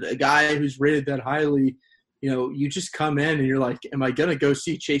for a guy who's rated that highly. You just come in and you're like, am I going to go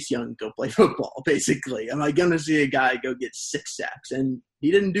see Chase Young go play football, basically? Am I going to see a guy go get 6 sacks? And he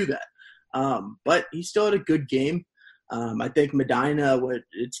didn't do that. But he still had a good game. I think Medina, what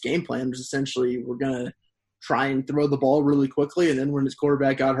its game plan was essentially we're going to try and throw the ball really quickly, and then when his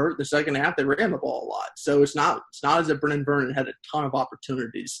quarterback got hurt in the second half, they ran the ball a lot. So it's not as if Brennan Vernon had a ton of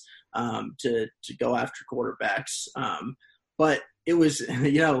opportunities to go after quarterbacks. But it was,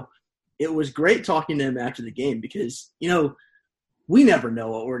 it was great talking to him after the game because, we never know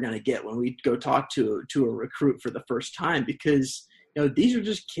what we're going to get when we go talk to a recruit for the first time because – these are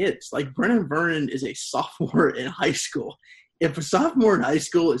just kids. Like Brennan Vernon is a sophomore in high school. If a sophomore in high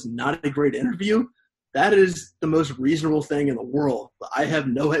school is not a great interview, that is the most reasonable thing in the world. I have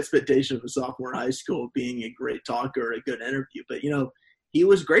no expectation of a sophomore in high school being a great talker or a good interview. But, he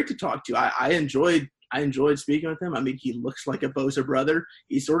was great to talk to. I enjoyed speaking with him. I mean, he looks like a Bosa brother.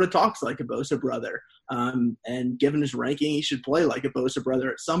 He sort of talks like a Bosa brother. And given his ranking, he should play like a Bosa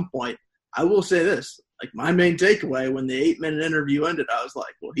brother at some point. I will say this, like my main takeaway when the 8-minute interview ended, I was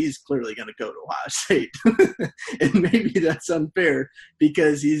like, well, he's clearly going to go to Ohio State. And maybe that's unfair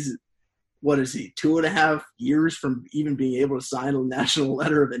because he's, 2.5 years from even being able to sign a national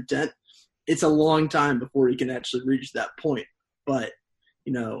letter of intent. It's a long time before he can actually reach that point. But,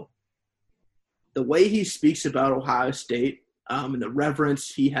 the way he speaks about Ohio State and the reverence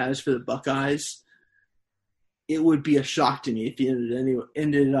he has for the Buckeyes, it would be a shock to me if he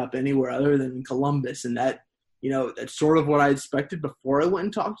ended up anywhere other than Columbus. And that, that's sort of what I expected before I went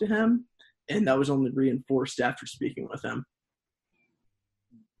and talked to him. And that was only reinforced after speaking with him.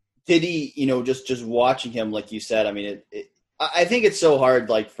 Did he, just watching him, like you said, I mean, I think it's so hard,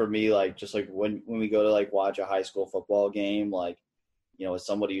 like for me, like just like when we go to like watch a high school football game, like, as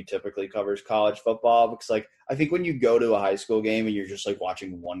somebody who typically covers college football, because like I think when you go to a high school game and you're just like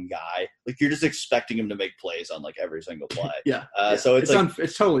watching one guy, like you're just expecting him to make plays on like every single play. Yeah. So it's like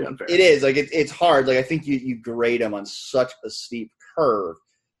it's totally unfair. It is like it's hard. Like I think you grade him on such a steep curve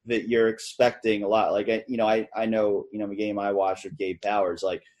that you're expecting a lot. Like I know the game I watched with Gabe Powers,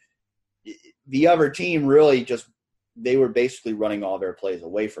 like the other team really just they were basically running all their plays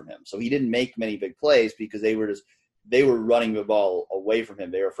away from him. So he didn't make many big plays because they were running the ball away from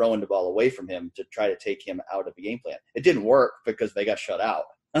him. They were throwing the ball away from him to try to take him out of the game plan. It didn't work because they got shut out.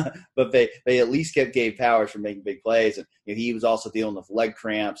 But they at least kept Gabe Powers from making big plays. And he was also dealing with leg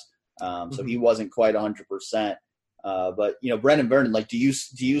cramps, so he wasn't quite 100%. But Brennan Vernon, like, do you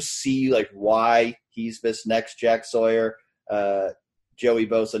see like why he's this next Jack Sawyer, Joey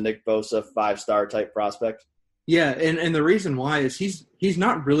Bosa, Nick Bosa, 5-star type prospect? Yeah, and the reason why is he's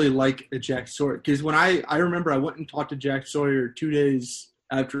not really like a Jack Sawyer. Because when I remember I went and talked to Jack Sawyer 2 days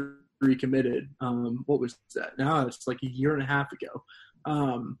after he committed. What was that? Now it's like a year and a half ago.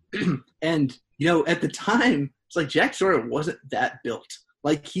 And at the time, it's like Jack Sawyer wasn't that built.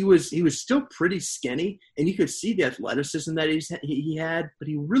 Like he was still pretty skinny, and you could see the athleticism that he had, but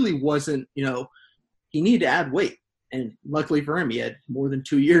he really wasn't. He needed to add weight. And luckily for him, he had more than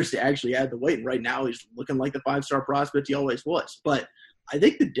 2 years to actually add the weight. And right now, he's looking like the 5-star prospect he always was. But I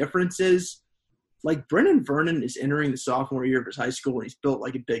think the difference is, like, Brennan Vernon is entering the sophomore year of his high school, and he's built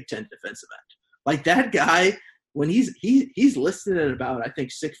like a Big Ten defensive end. Like, that guy, when he's listed at about, I think,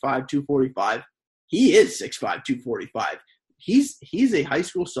 6'5", 245, he is 6'5", 245. He's a high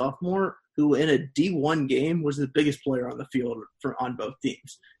school sophomore who, in a D1 game, was the biggest player on the field on both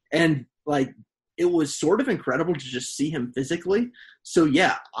teams. And, like, it was sort of incredible to just see him physically. So,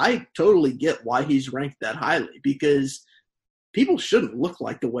 yeah, I totally get why he's ranked that highly because people shouldn't look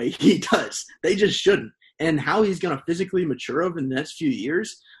like the way he does. They just shouldn't. And how he's going to physically mature over the next few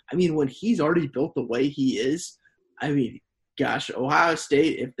years, I mean, when he's already built the way he is, I mean, gosh, Ohio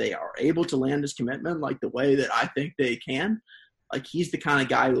State, if they are able to land his commitment like the way that I think they can, like he's the kind of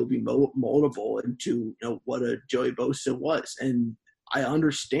guy who will be moldable into what a Joey Bosa was. And I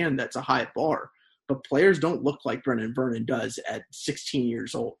understand that's a high bar. But players don't look like Brennan Vernon does at 16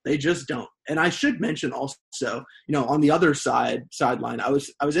 years old. They just don't. And I should mention also, on the other sideline, I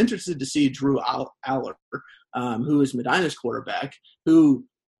was interested to see Drew Aller, who is Medina's quarterback, who,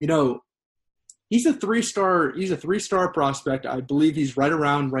 he's a 3-star prospect. I believe he's right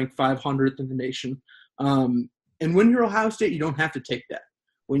around ranked 500th in the nation. And when you're Ohio State, you don't have to take that.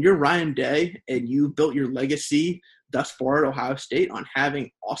 When you're Ryan Day and you built your legacy thus far at Ohio State on having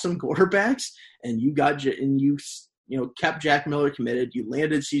awesome quarterbacks, and you kept Jack Miller committed. You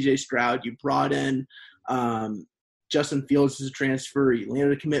landed C.J. Stroud. You brought in Justin Fields as a transfer. You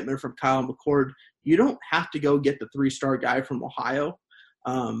landed a commitment from Kyle McCord. You don't have to go get the 3-star guy from Ohio.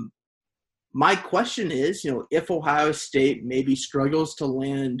 My question is, if Ohio State maybe struggles to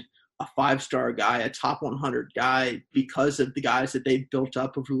land a 5-star guy, a top 100 guy, because of the guys that they've built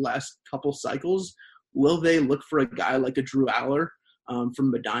up over the last couple cycles, will they look for a guy like a Drew Aller from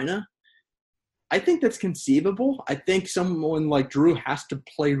Medina? I think that's conceivable. I think someone like Drew has to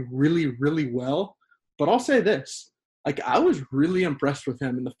play really, really well. But I'll say this. I was really impressed with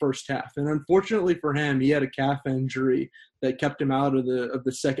him in the first half. And unfortunately for him, he had a calf injury that kept him out of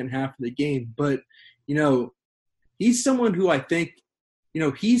the second half of the game. But, he's someone who I think,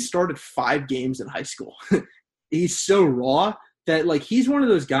 he started 5 games in high school. He's so raw that, he's one of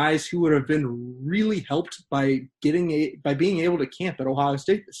those guys who would have been really helped by being able to camp at Ohio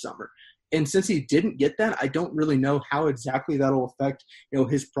State this summer. And since he didn't get that, I don't really know how exactly that'll affect,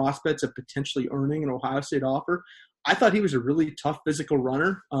 his prospects of potentially earning an Ohio State offer. I thought he was a really tough physical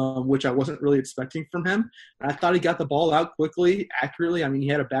runner, which I wasn't really expecting from him. And I thought he got the ball out quickly, accurately. I mean, he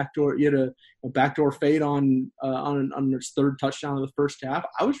had a backdoor fade on his 3rd touchdown of the first half.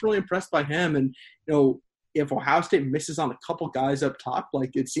 I was really impressed by him. And, if Ohio State misses on a couple guys up top,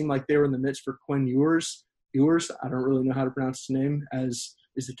 it seemed like they were in the midst for Quinn Ewers. I don't really know how to pronounce his name, as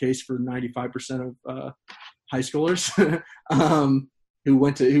is the case for 95% of high schoolers. Who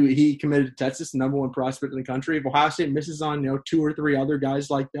he committed to Texas, the number 1 prospect in the country. If Ohio State misses on 2 or 3 other guys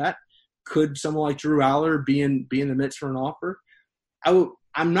like that, could someone like Drew Aller be in the midst for an offer?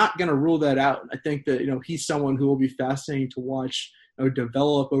 I'm not going to rule that out. I think that he's someone who will be fascinating to watch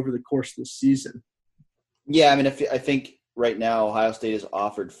develop over the course of the season. Yeah, I mean, I think right now Ohio State has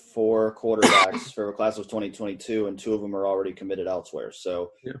offered 4 quarterbacks for a class of 2022, and 2 of them are already committed elsewhere. So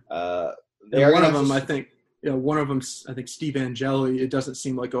one of them, I think Steve Angeli. It doesn't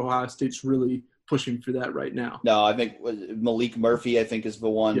seem like Ohio State's really pushing for that right now. No, I think Malik Murphy, I think, is the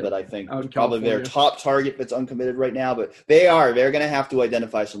one that I think probably their top target that's uncommitted right now. But they're going to have to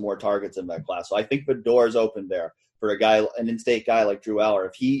identify some more targets in that class. So I think the door's open there for an in-state guy like Drew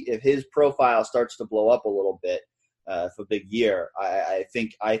Aller. If his profile starts to blow up a little bit for a big year, I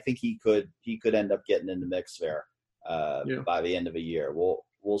think he could end up getting in the mix there by the end of the year.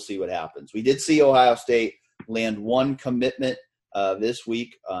 We'll see what happens. We did see Ohio State land 1 commitment this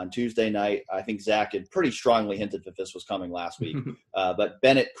week on Tuesday night. I think Zach had pretty strongly hinted that this was coming last week. But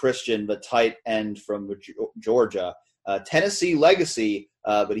Bennett Christian, the tight end from Georgia, Tennessee legacy,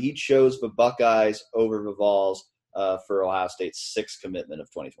 but he chose the Buckeyes over the Vols for Ohio State's 6th commitment of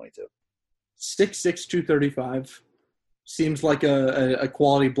 2022. 6'6", 235. Seems like a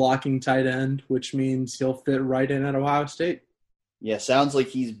quality blocking tight end, which means he'll fit right in at Ohio State. Yeah, sounds like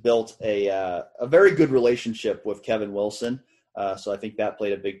he's built a very good relationship with Kevin Wilson. So I think that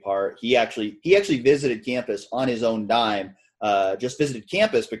played a big part. He actually visited campus on his own dime. Just visited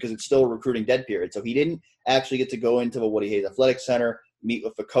campus because it's still a recruiting dead period. So he didn't actually get to go into the Woody Hayes Athletic Center, meet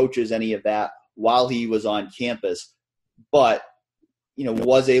with the coaches, any of that while he was on campus. But,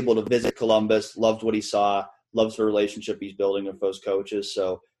 was able to visit Columbus, loved what he saw, loves the relationship he's building with those coaches.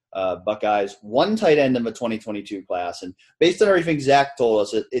 So Buckeyes, 1 tight end in the 2022 class. And based on everything Zach told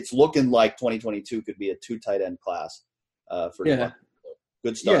us, it's looking like 2022 could be a 2 tight end class for the Buckeyes.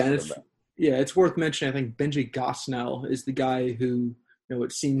 Good start. It's worth mentioning. I think Benji Gosnell is the guy who,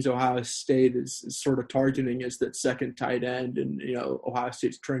 it seems Ohio State is sort of targeting as that 2nd tight end. And, Ohio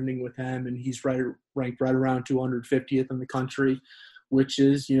State's trending with him, and he's ranked right around 250th in the country, which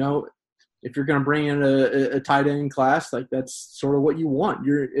is, if you're going to bring in a tight end class, that's sort of what you want.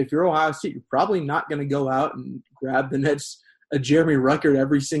 If you're Ohio State, you're probably not going to go out and grab the next Jeremy Ruckert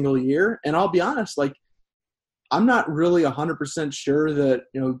every single year. And I'll be honest, I'm not really 100% sure that,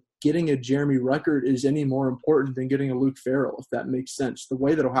 getting a Jeremy Ruckert is any more important than getting a Luke Farrell, if that makes sense. The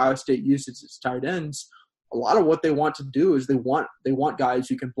way that Ohio State uses its tight ends, a lot of what they want to do is they want guys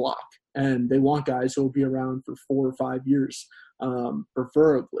who can block, and they want guys who will be around for 4 or 5 years.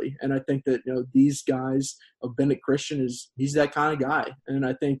 Preferably. And I think that, these guys, Bennett Christian he's that kind of guy. And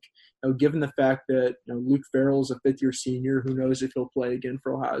I think, given the fact that, Luke Farrell is a 5th-year senior, who knows if he'll play again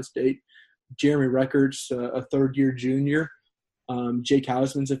for Ohio State. Jeremy Ruckert's a 3rd-year junior. Jake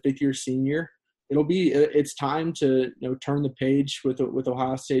Hausman's a 5th-year senior. It's time to, turn the page with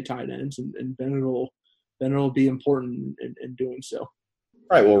Ohio State tight ends, and Bennett will be important in doing so.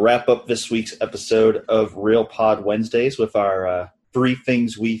 All right, we'll wrap up this week's episode of Real Pod Wednesdays with our 3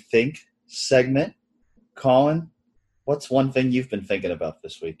 Things We Think segment. Colin, what's one thing you've been thinking about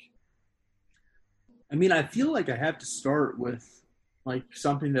this week? I mean, I feel like I have to start with like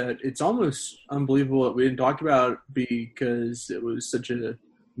something that it's almost unbelievable that we didn't talk about because it was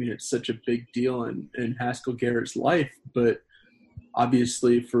it's such a big deal in Haskell Garrett's life. But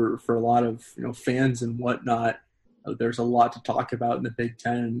obviously for a lot of, fans and whatnot, there's a lot to talk about in the Big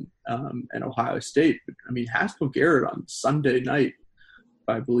Ten and Ohio State. But, Haskell Garrett on Sunday night,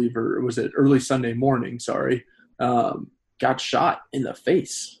 I believe, or was it early Sunday morning, got shot in the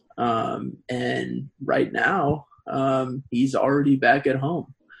face. And right now, he's already back at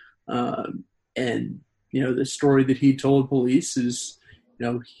home. And, the story that he told police is,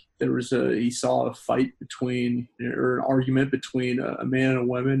 he saw a fight between, or an argument between a man and a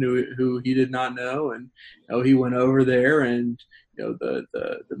woman who he did not know. And, he went over there and,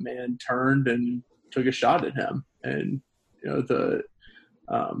 the man turned and took a shot at him. And, the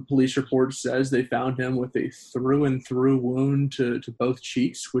police report says they found him with a through and through wound to both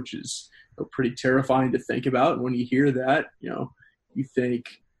cheeks, which is pretty terrifying to think about. And when you hear that, you think,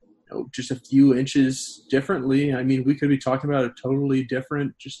 just a few inches differently. We could be talking about a totally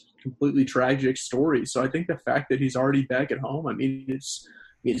different, just completely tragic story. So I think the fact that he's already back at home,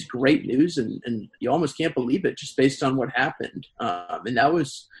 it's great news, and you almost can't believe it just based on what happened. And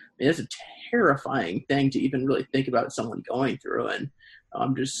that's a terrifying thing to even really think about someone going through. And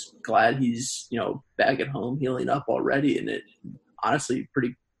I'm just glad he's, back at home healing up already, and it honestly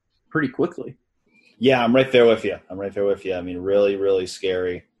pretty quickly. Yeah, I'm right there with you. Really, really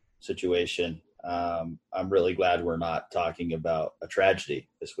scary situation. I'm really glad we're not talking about a tragedy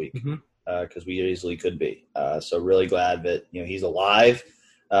this week, because we easily could be. So really glad that he's alive,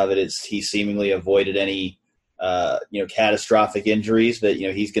 that he seemingly avoided any catastrophic injuries, that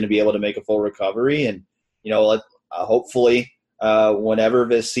he's going to be able to make a full recovery, and hopefully whenever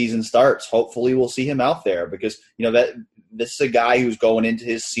this season starts, hopefully we'll see him out there, because that this is a guy who's going into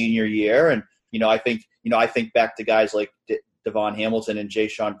his senior year, and I think back to guys like Devon Hamilton and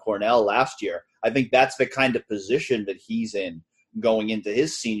Jayshon Cornell last year. I think that's the kind of position that he's in going into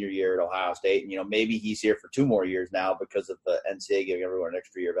his senior year at Ohio State. And, maybe he's here for 2 more years now because of the NCAA giving everyone an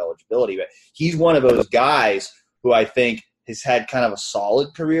extra year of eligibility. But he's one of those guys who I think has had kind of a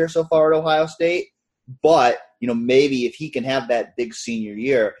solid career so far at Ohio State. But, maybe if he can have that big senior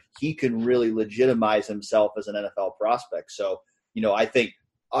year, he can really legitimize himself as an NFL prospect. So, I think,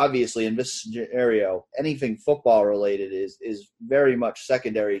 obviously, in this scenario, anything football related is very much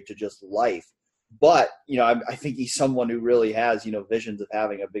secondary to just life. But, I think he's someone who really has, visions of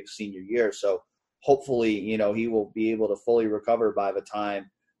having a big senior year. So hopefully, he will be able to fully recover by the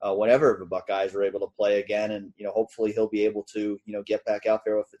time whenever the Buckeyes are able to play again. And, hopefully he'll be able to, get back out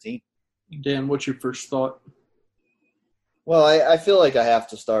there with the team. Dan, what's your first thought? Well, I feel like I have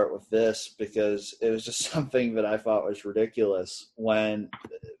to start with this because it was just something that I thought was ridiculous when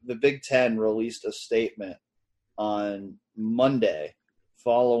the Big Ten released a statement on Monday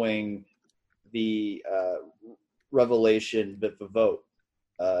following the revelation that the vote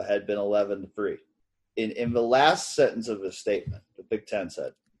had been 11-3. In the last sentence of the statement, the Big Ten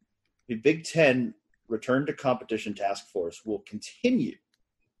said, the Big Ten Return to Competition Task Force will continue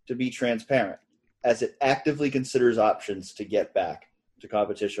to be transparent as it actively considers options to get back to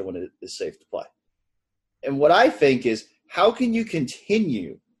competition when it is safe to play. And what I think is, how can you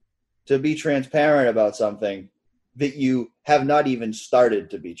continue to be transparent about something that you have not even started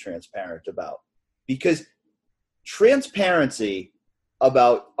to be transparent about? Because transparency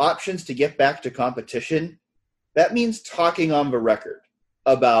about options to get back to competition, that means talking on the record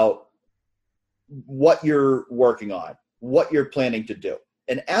about what you're working on, what you're planning to do.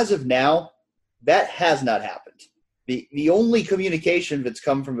 And as of now, that has not happened. The only communication that's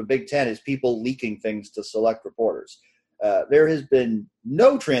come from the Big Ten is people leaking things to select reporters. There has been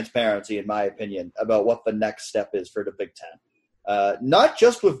no transparency, in my opinion, about what the next step is for the Big Ten. Not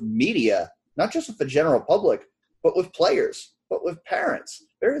just with media, not just with the general public, but with players, but with parents.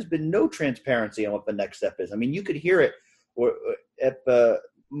 There has been no transparency on what the next step is. You could hear it at the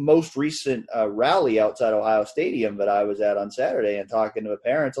most recent rally outside Ohio Stadium that I was at on Saturday and talking to the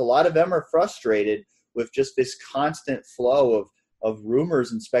parents. A lot of them are frustrated with just this constant flow of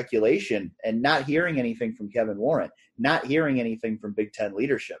rumors and speculation and not hearing anything from Kevin Warren, not hearing anything from Big Ten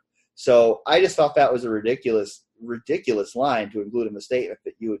leadership. So I just thought that was a ridiculous line to include in the statement,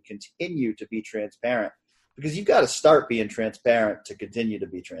 that you would continue to be transparent, because you've got to start being transparent to continue to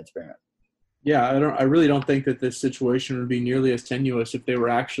be transparent. Yeah, I really don't think that this situation would be nearly as tenuous if they were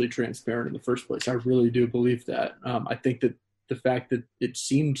actually transparent in the first place. I really do believe that. I think that the fact that it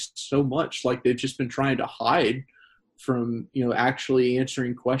seemed so much like they've just been trying to hide from, actually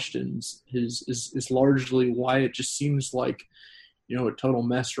answering questions is largely why it just seems like, a total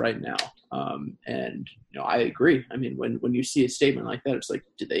mess right now. And I agree. I mean, when you see a statement like that, it's like,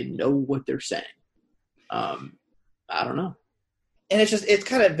 do they know what they're saying? I don't know. And it's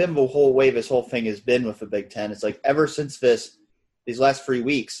kind of been the whole way this whole thing has been with the Big Ten. It's like ever since these last 3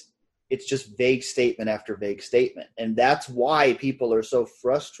 weeks, it's just vague statement after vague statement. And that's why people are so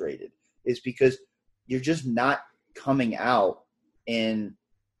frustrated, is because you're just not coming out and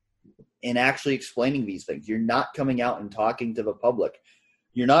actually explaining these things. You're not coming out and talking to the public.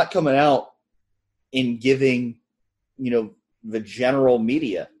 You're not coming out and giving, the general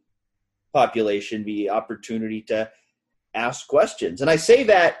media population the opportunity to ask questions. And I say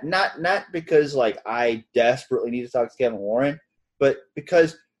that not because like I desperately need to talk to Kevin Warren, but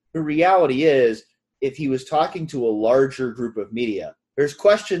because the reality is, if he was talking to a larger group of media, there's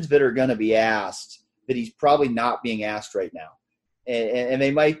questions that are going to be asked that he's probably not being asked right now. And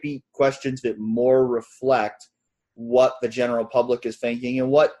they might be questions that more reflect what the general public is thinking and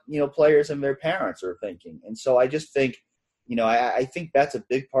what, players and their parents are thinking. And so I just think, I think that's a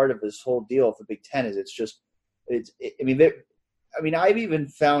big part of this whole deal for Big Ten is I've even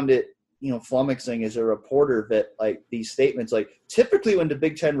found it, flummoxing as a reporter that like these statements, like typically when the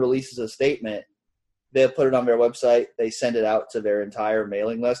Big Ten releases a statement, they'll put it on their website, they send it out to their entire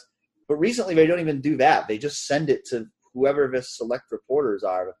mailing list. But recently they don't even do that. They just send it to whoever the select reporters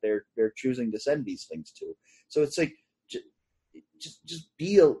are that they're choosing to send these things to. So it's like,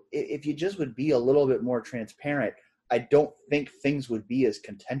 if you just would be a little bit more transparent, I don't think things would be as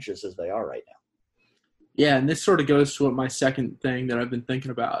contentious as they are right now. Yeah, and this sort of goes to what my second thing that I've been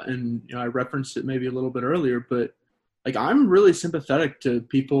thinking about, and I referenced it maybe a little bit earlier, but like I'm really sympathetic to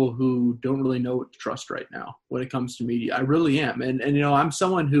people who don't really know what to trust right now when it comes to media. I really am, and I'm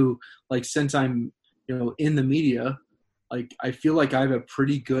someone who, like, since I'm in the media, like I feel like I have a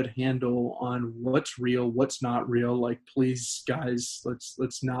pretty good handle on what's real, what's not real. Like, please, guys,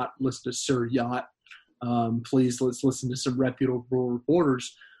 let's not listen to Sir Yacht. Please, let's listen to some reputable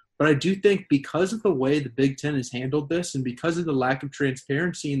reporters. But I do think because of the way the Big Ten has handled this and because of the lack of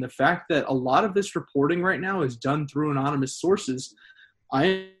transparency and the fact that a lot of this reporting right now is done through anonymous sources,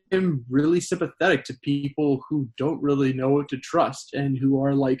 I am really sympathetic to people who don't really know what to trust and who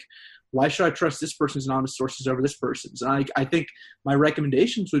are like, why should I trust this person's anonymous sources over this person's? And I think my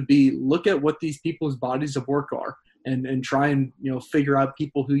recommendations would be look at what these people's bodies of work are and try and figure out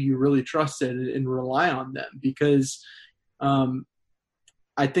people who you really trust and rely on them, because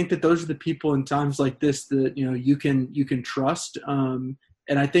I think that those are the people in times like this that you can trust. And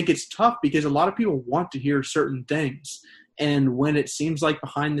I think it's tough because a lot of people want to hear certain things, and when it seems like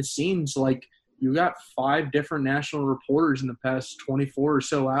behind the scenes, like you got 5 different national reporters in the past 24 or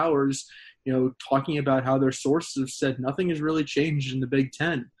so hours, talking about how their sources have said nothing has really changed in the Big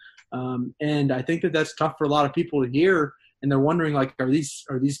Ten. And I think that that's tough for a lot of people to hear. And they're wondering, like, are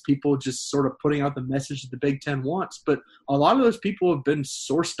these people just sort of putting out the message that the Big Ten wants? But a lot of those people have been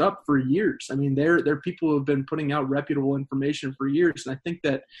sourced up for years. I mean, they're people who have been putting out reputable information for years. And I think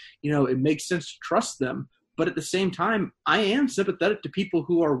that, it makes sense to trust them. But at the same time, I am sympathetic to people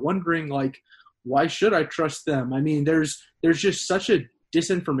who are wondering, like, why should I trust them? I mean, there's just such a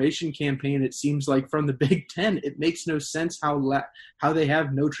disinformation campaign, it seems like, from the Big Ten. It makes no sense how they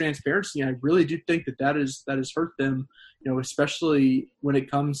have no transparency. And I really do think that has hurt them, especially when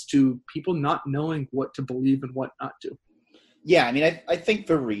it comes to people not knowing what to believe and what not to. Yeah, I mean, I think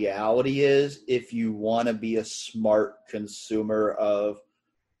the reality is, if you want to be a smart consumer of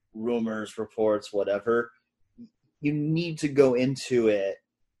rumors, reports, whatever, you need to go into it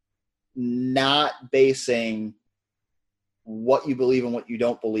not basing what you believe and what you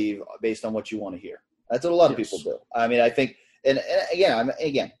don't believe based on what you want to hear. That's what a lot of people do. I mean, I think, and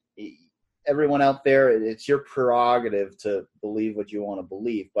again, everyone out there, it's your prerogative to believe what you want to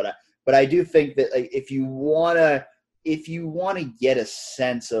believe. But I do think that, like, if you want to get a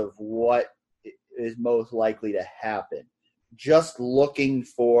sense of what is most likely to happen, just looking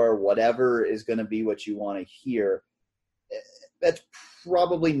for whatever is going to be what you want to hear, that's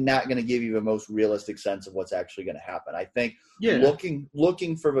probably not going to give you the most realistic sense of what's actually going to happen. I think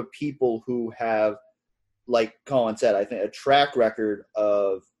looking for the people who have, like Colin said, I think a track record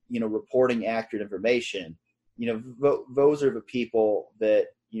of, reporting accurate information, those are the people that,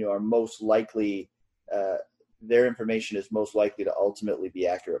 are most likely, their information is most likely to ultimately be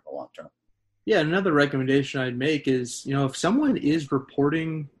accurate in the long term. Yeah, another recommendation I'd make is, if someone is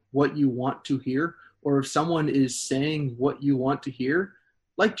reporting what you want to hear, or if someone is saying what you want to hear,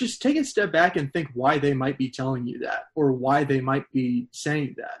 like, just take a step back and think why they might be telling you that or why they might be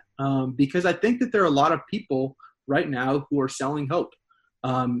saying that. Because I think that there are a lot of people right now who are selling hope.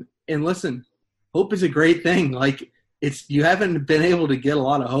 And listen, hope is a great thing. Like, you haven't been able to get a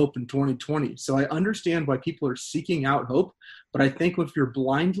lot of hope in 2020. So I understand why people are seeking out hope, but I think if you're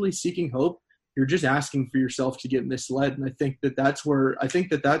blindly seeking hope, you're just asking for yourself to get misled. And I think that's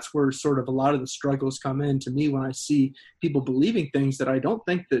where sort of a lot of the struggles come in to me when I see people believing things that I don't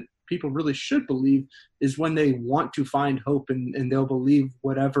think that people really should believe, is when they want to find hope and they'll believe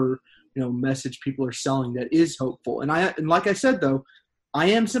whatever, message people are selling that is hopeful. And like I said, though, I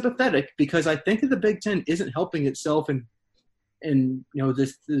am sympathetic because I think that the Big Ten isn't helping itself and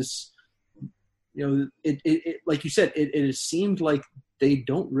this like you said, it has seemed like they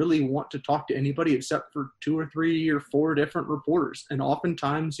don't really want to talk to anybody except for 2 or 3 or 4 different reporters. And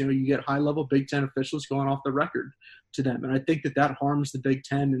oftentimes, you get high-level Big Ten officials going off the record to them. And I think that harms the Big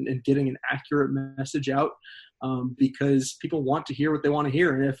Ten in getting an accurate message out because people want to hear what they want to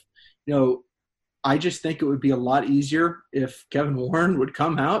hear. And if, I just think it would be a lot easier if Kevin Warren would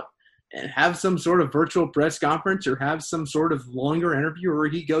come out and have some sort of virtual press conference or have some sort of longer interview where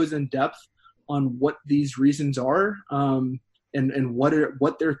he goes in depth on what these reasons are. And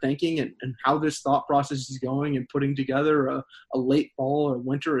what they're thinking and how this thought process is going and putting together a late fall or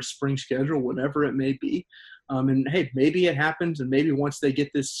winter or spring schedule, whatever it may be. And hey, maybe it happens. And maybe once they get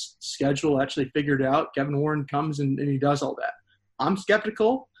this schedule actually figured out, Kevin Warren comes and he does all that. I'm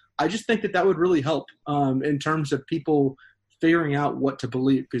skeptical. I just think that would really help in terms of people figuring out what to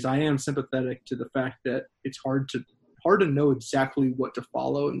believe, because I am sympathetic to the fact that it's hard to know exactly what to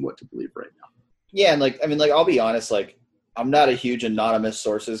follow and what to believe right now. Yeah. And I'll be honest, I'm not a huge anonymous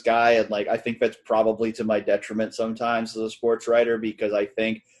sources guy, and I think that's probably to my detriment sometimes as a sports writer, because I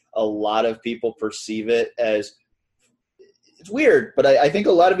think a lot of people perceive it as – it's weird, but I think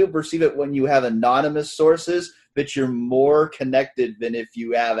a lot of people perceive it when you have anonymous sources that you're more connected than if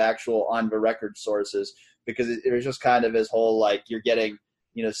you have actual on-the-record sources, because there's just kind of this whole you're getting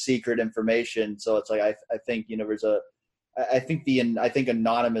secret information. So it's I think there's a – I think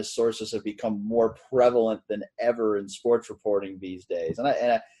anonymous sources have become more prevalent than ever in sports reporting these days, and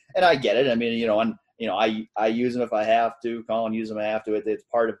I get it. I mean, I use them if I have to. Colin uses them if I have to. It's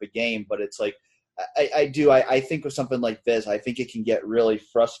part of the game, but it's I think with something like this, I think it can get really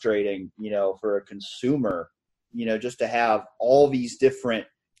frustrating, for a consumer, just to have all these different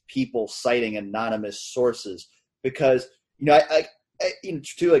people citing anonymous sources, because I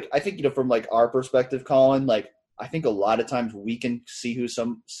think from our perspective, Colin, I think a lot of times we can see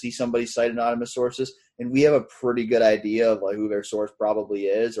somebody cite anonymous sources, and we have a pretty good idea of who their source probably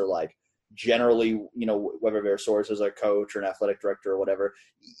is, or generally, whether their source is a coach or an athletic director or whatever.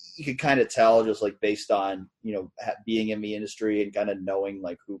 You can kind of tell just based on, being in the industry and kind of knowing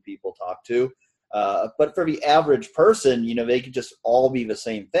who people talk to. But for the average person, they could just all be the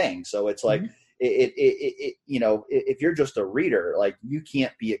same thing. So it's mm-hmm. If you're just a reader, you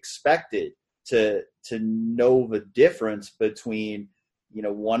can't be expected to know the difference between,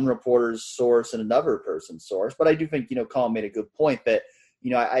 one reporter's source and another person's source. But I do think, Colin made a good point that,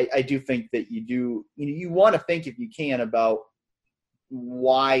 I do think that you want to think, if you can, about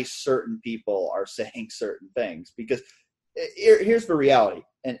why certain people are saying certain things, because here's the reality.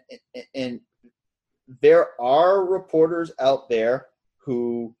 And there are reporters out there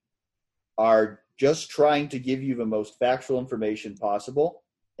who are just trying to give you the most factual information possible,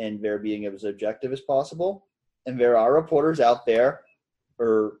 and they're being as objective as possible. And there are reporters out there,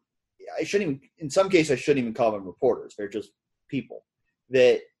 or in some cases, I shouldn't even call them reporters. They're just people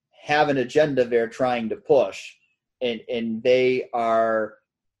that have an agenda they're trying to push, and they are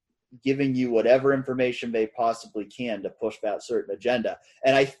giving you whatever information they possibly can to push that certain agenda.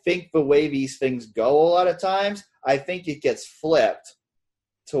 And I think the way these things go a lot of times, I think it gets flipped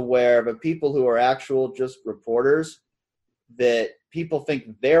to where the people who are actual just reporters, that people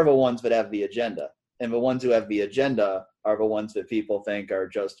think they're the ones that have the agenda, and the ones who have the agenda are the ones that people think are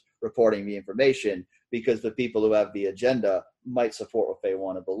just reporting the information, because the people who have the agenda might support what they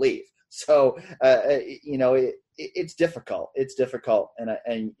want to believe. So, it's difficult. It's difficult. And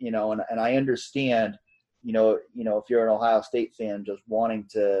I understand, if you're an Ohio State fan, just wanting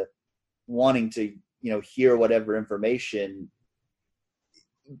to, hear whatever information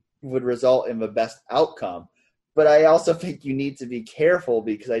would result in the best outcome. But I also think you need to be careful,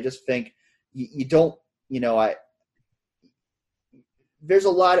 because I just think you don't, there's a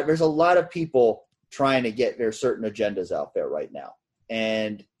lot of people trying to get their certain agendas out there right now.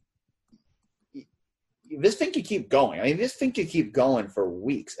 And this thing could keep going. I mean, this thing could keep going for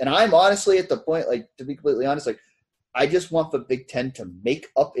weeks. And I'm honestly at the point, to be completely honest, I just want the Big Ten to make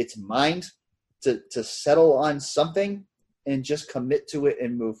up its mind to settle on something and just commit to it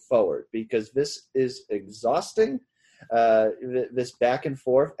and move forward, because this is exhausting. this back and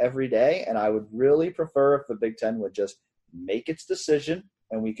forth every day. And I would really prefer if the Big Ten would just make its decision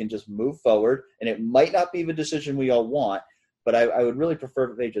and we can just move forward. And it might not be the decision we all want, but I would really prefer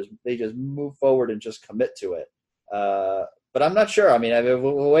that they just move forward and just commit to it. But I'm not sure. I mean, the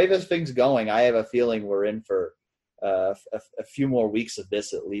way this thing's going, I have a feeling we're in for a few more weeks of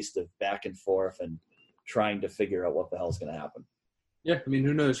this, at least, of back and forth and trying to figure out what the hell's going to happen. Yeah, I mean,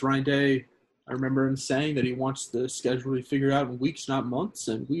 who knows? Ryan Day, I remember him saying that he wants the schedule to be figured out in weeks, not months,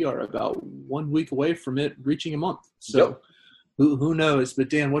 and we are about 1 week away from it reaching a month. So yep. who knows? But,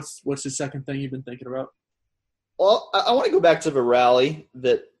 Dan, what's the second thing you've been thinking about? Well, I want to go back to the rally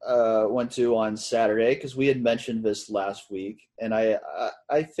that went to on Saturday because we had mentioned this last week, and I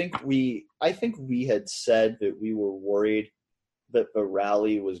think we had said that we were worried that the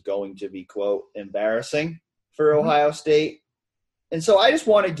rally was going to be, quote, embarrassing for Ohio State. And so I just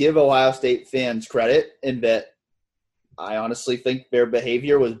want to give Ohio State fans credit in that I honestly think their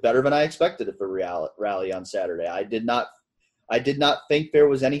behavior was better than I expected at the rally on Saturday. I did not think there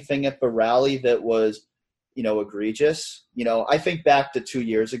was anything at the rally that was, egregious. I think back to 2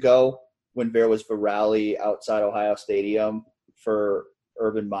 years ago when there was the rally outside Ohio Stadium for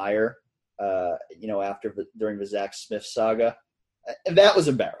Urban Meyer, during the Zach Smith saga. And that was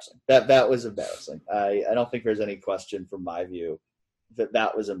embarrassing. That was embarrassing. I don't think there's any question from my view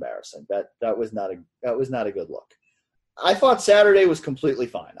that was embarrassing. That was not a good look. I thought Saturday was completely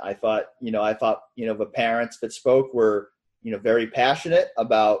fine. I thought the parents that spoke were, very passionate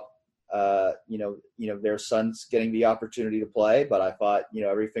about their sons getting the opportunity to play, but I thought,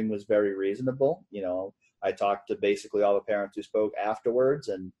 everything was very reasonable. I talked to basically all the parents who spoke afterwards,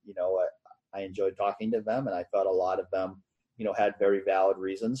 and, I enjoyed talking to them, and I thought a lot of them, had very valid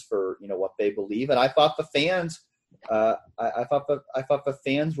reasons for, what they believe. And I thought the fans, I thought the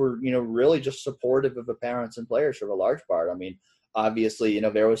fans were, really just supportive of the parents and players for the large part. I mean, obviously,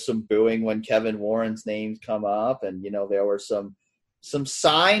 there was some booing when Kevin Warren's names come up, and, there were some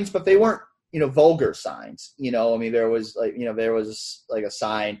signs, but they weren't, vulgar signs. There was like a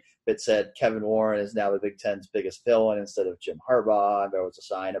sign that said Kevin Warren is now the Big Ten's biggest villain instead of Jim Harbaugh. And there was a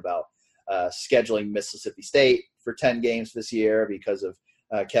sign about scheduling Mississippi State for 10 games this year because of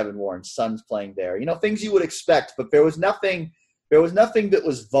Kevin Warren's sons playing there. Things you would expect, but there was nothing that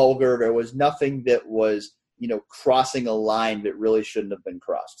was vulgar. There was nothing that was, crossing a line that really shouldn't have been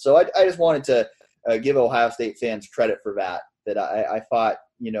crossed. So I just wanted to give Ohio State fans credit for that. That I thought,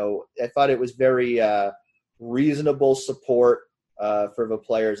 I thought it was very reasonable support for the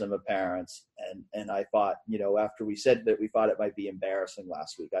players and the parents. And I thought, after we said that we thought it might be embarrassing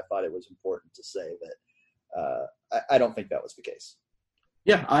last week, I thought it was important to say that I don't think that was the case.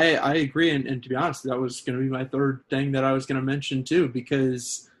 Yeah, I agree. And to be honest, that was going to be my third thing that I was going to mention too,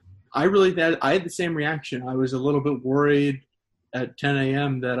 because I had the same reaction. I was a little bit worried at 10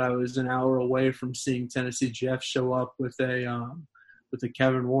 a.m. that I was an hour away from seeing Tennessee Jeff show up with a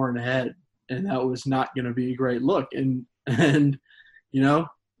Kevin Warren head, and that was not going to be a great look. And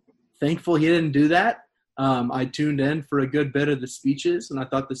thankful he didn't do that. I tuned in for a good bit of the speeches, and I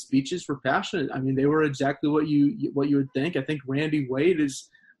thought the speeches were passionate. I mean, they were exactly what you would think. I think Randy Wade's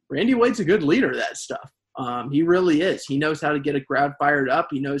a good leader of that stuff. He really is. He knows how to get a crowd fired up.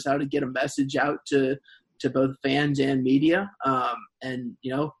 He knows how to get a message out to both fans and media.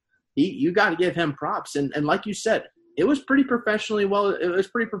 You got to give him props. And like you said, it was pretty professional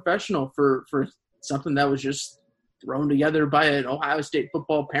for something that was just thrown together by an Ohio State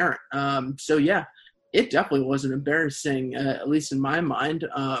football parent. So yeah, it definitely wasn't embarrassing, at least in my mind,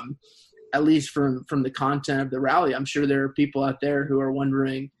 at least from the content of the rally. I'm sure there are people out there who are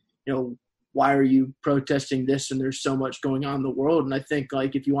wondering, why are you protesting this? And there's so much going on in the world. And I think,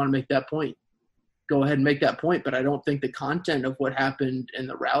 if you want to make that point, go ahead and make that point. But I don't think the content of what happened in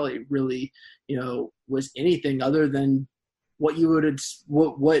the rally really, was anything other than what Ohio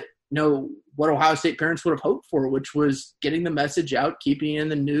State parents would have hoped for, which was getting the message out, keeping it in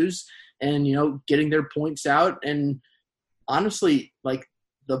the news, and, getting their points out. And honestly,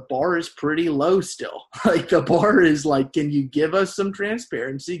 the bar is pretty low still. The bar is can you give us some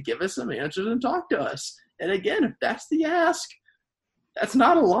transparency, give us some answers, and talk to us? And again, if that's the ask, that's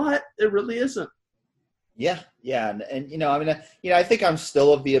not a lot. It really isn't. Yeah. And I think I'm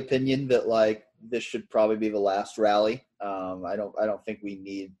still of the opinion that this should probably be the last rally. I don't think we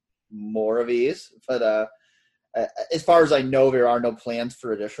need more of these, but as far as I know, there are no plans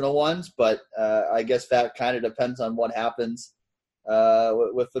for additional ones, but I guess that kind of depends on what happens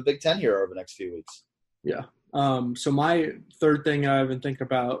with the Big Ten here over the next few weeks. Yeah. So my third thing I've been thinking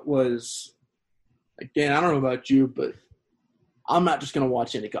about was, again, I don't know about you, but I'm not just going to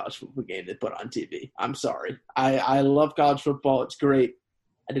watch any college football game they put on TV. I'm sorry. I love college football. It's great.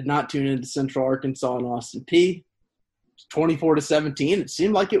 I did not tune into Central Arkansas and Austin Peay. 24-17. It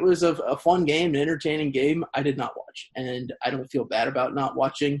seemed like it was a fun game, an entertaining game. I did not watch, and I don't feel bad about not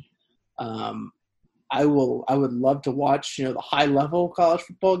watching. I would love to watch, the high level college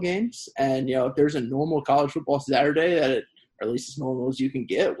football games, and if there's a normal college football Saturday or at least as normal as you can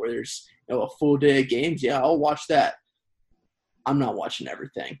get, where there's a full day of games, I'll watch that. I'm not watching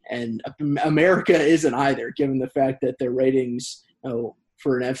everything, and America isn't either, given the fact that their ratings,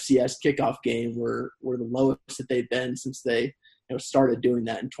 for an FCS kickoff game were the lowest that they've been since they started doing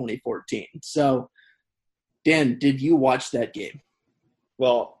that in 2014. So, Dan, did you watch that game?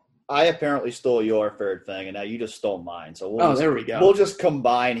 Well, I apparently stole your third thing, and now you just stole mine. So there we go. We'll just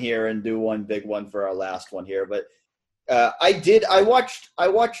combine here and do one big one for our last one here. But I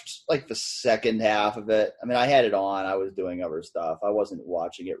watched like the second half of it. I mean, I had it on. I was doing other stuff. I wasn't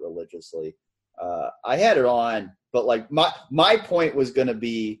watching it religiously. I had it on, but like my point was going to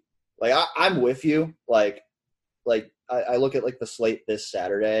be like, I'm with you. Like I look at like the slate this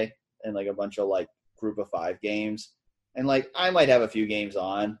Saturday and like a bunch of like group of 5 games, and like I might have a few games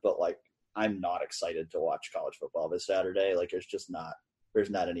on, but like I'm not excited to watch college football this Saturday. Like there's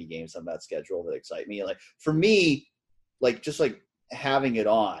not any games on that schedule that excite me. Like for me, like just like having it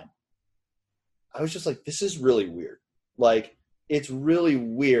on, I was just like, this is really weird. Like it's really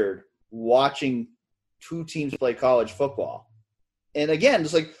weird watching 2 teams play college football. And again,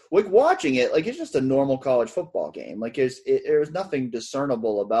 just like watching it, like it's just a normal college football game. Like there's nothing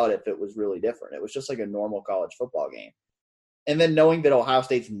discernible about it if it was really different. It was just like a normal college football game. And then knowing that Ohio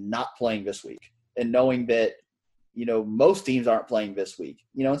State's not playing this week, and knowing that, most teams aren't playing this week,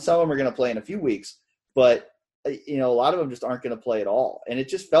 and some of them are going to play in a few weeks, but a lot of them just aren't going to play at all. And it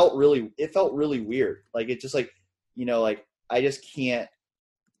just felt really weird. Like it just like, like I just can't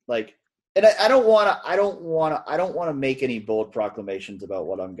like, and I don't want to make any bold proclamations about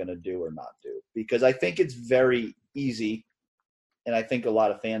what I'm going to do or not do, because I think it's very easy, and I think a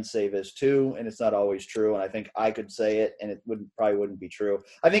lot of fans say this too, and it's not always true, and I think I could say it, and it probably wouldn't be true.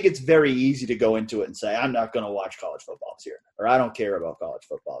 I think it's very easy to go into it and say, I'm not going to watch college football this year, or I don't care about college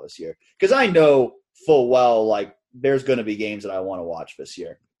football this year, because I know full well like there's going to be games that I want to watch this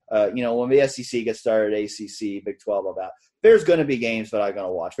year. When the SEC gets started, ACC, Big 12, all that, there's going to be games that I'm going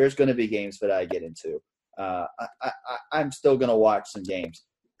to watch. There's going to be games that I get into. I'm still going to watch some games.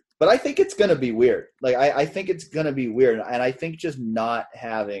 But I think it's going to be weird. Like, I think it's going to be weird. And I think just not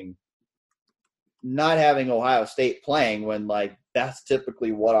having Ohio State playing when, like, that's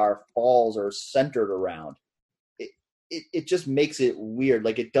typically what our falls are centered around, it just makes it weird.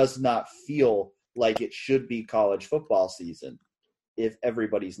 Like, it does not feel like it should be college football season if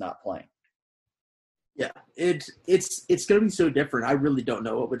everybody's not playing. Yeah, it's going to be so different. I really don't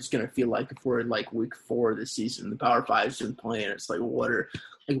know what it's going to feel like if we're in like week 4 of the season. The Power Five's been playing. It's like,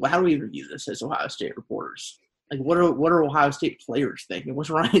 how do we even view this as Ohio State reporters? Like, what are Ohio State players thinking?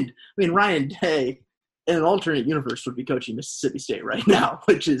 Ryan Day in an alternate universe would be coaching Mississippi State right now,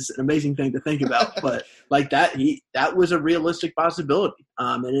 which is an amazing thing to think about. But like that was a realistic possibility.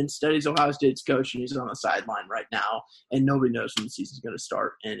 And instead he's Ohio State's coach, and he's on the sideline right now, and nobody knows when the season's going to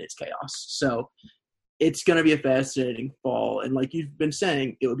start, and it's chaos. So it's going to be a fascinating fall. And like you've been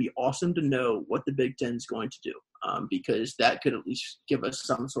saying, it would be awesome to know what the Big Ten is going to do, because that could at least give us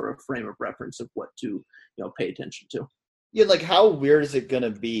some sort of frame of reference of what to pay attention to. Yeah, like how weird is it going to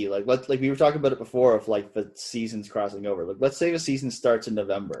be? Like we were talking about it before of like the season's crossing over. Like let's say the season starts in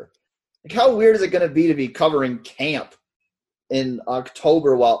November. Like how weird is it going to be covering camp in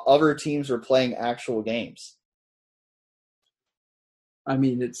October while other teams are playing actual games? I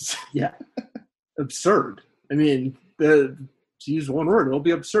mean, it's absurd. I mean, to use one word, it'll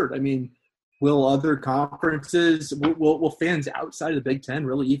be absurd. I mean, will other conferences, will fans outside of the Big Ten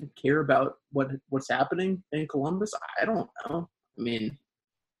really even care about what's happening in Columbus? I don't know. I mean,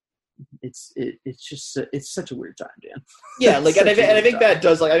 it's such a weird time, Dan. Yeah, like, and I think that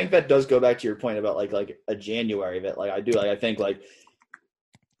does go back to your point about like a January that like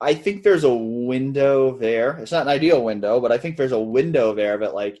I think there's a window there. It's not an ideal window, but I think there's a window there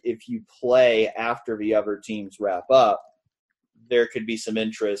that like if you play after the other teams wrap up, there could be some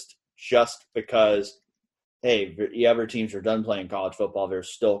interest. Just because, hey, the other teams are done playing college football,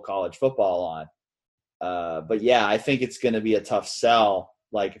 there's still college football on. But yeah, I think it's going to be a tough sell.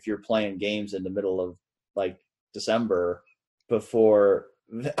 Like if you're playing games in the middle of like December before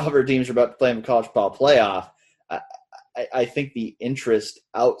the other teams are about to play in the college football playoff, I think the interest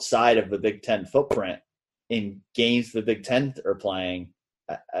outside of the Big Ten footprint in games the Big Ten are playing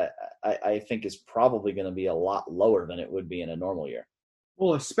I think is probably going to be a lot lower than it would be in a normal year.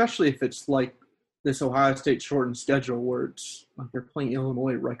 Well, especially if it's like this Ohio State shortened schedule where it's like they're playing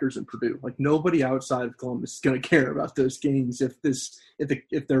Illinois, Rutgers, and Purdue. Like nobody outside of Columbus is going to care about those games if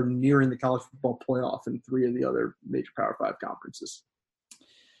they're nearing the college football playoff in 3 of the other major Power 5 conferences.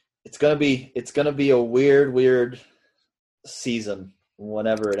 It's gonna be a weird season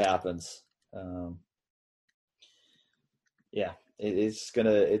whenever it happens. It's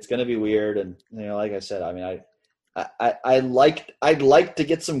gonna be weird, and like I said, I mean, I'd like to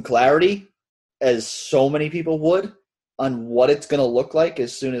get some clarity, as so many people would, on what it's going to look like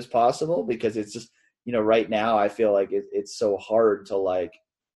as soon as possible, because it's just, right now I feel like it's so hard to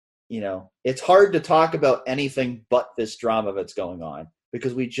it's hard to talk about anything but this drama that's going on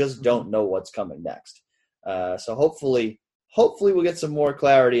because we just don't know what's coming next. So hopefully we'll get some more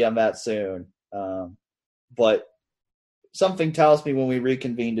clarity on that soon. But something tells me when we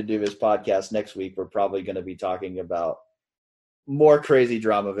reconvene to do this podcast next week, we're probably going to be talking about more crazy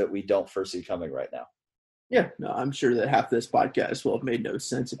drama that we don't foresee coming right now. Yeah, no, I'm sure that half this podcast will have made no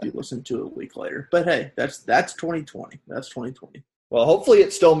sense if you listen to it a week later. But hey, that's 2020. That's 2020. Well, hopefully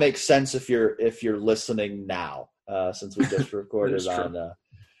it still makes sense if you're listening now, since we just recorded on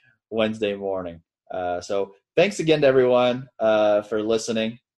Wednesday morning. So thanks again to everyone for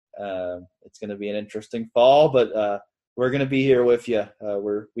listening. It's going to be an interesting fall, but we're going to be here with you.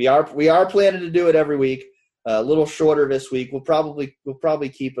 We are planning to do it every week. A little shorter this week. We'll probably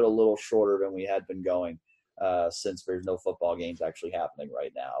keep it a little shorter than we had been going, since there's no football games actually happening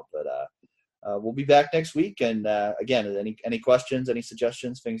right now. But we'll be back next week. And again, any questions, any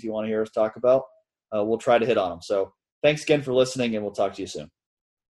suggestions, things you want to hear us talk about, we'll try to hit on them. So thanks again for listening, and we'll talk to you soon.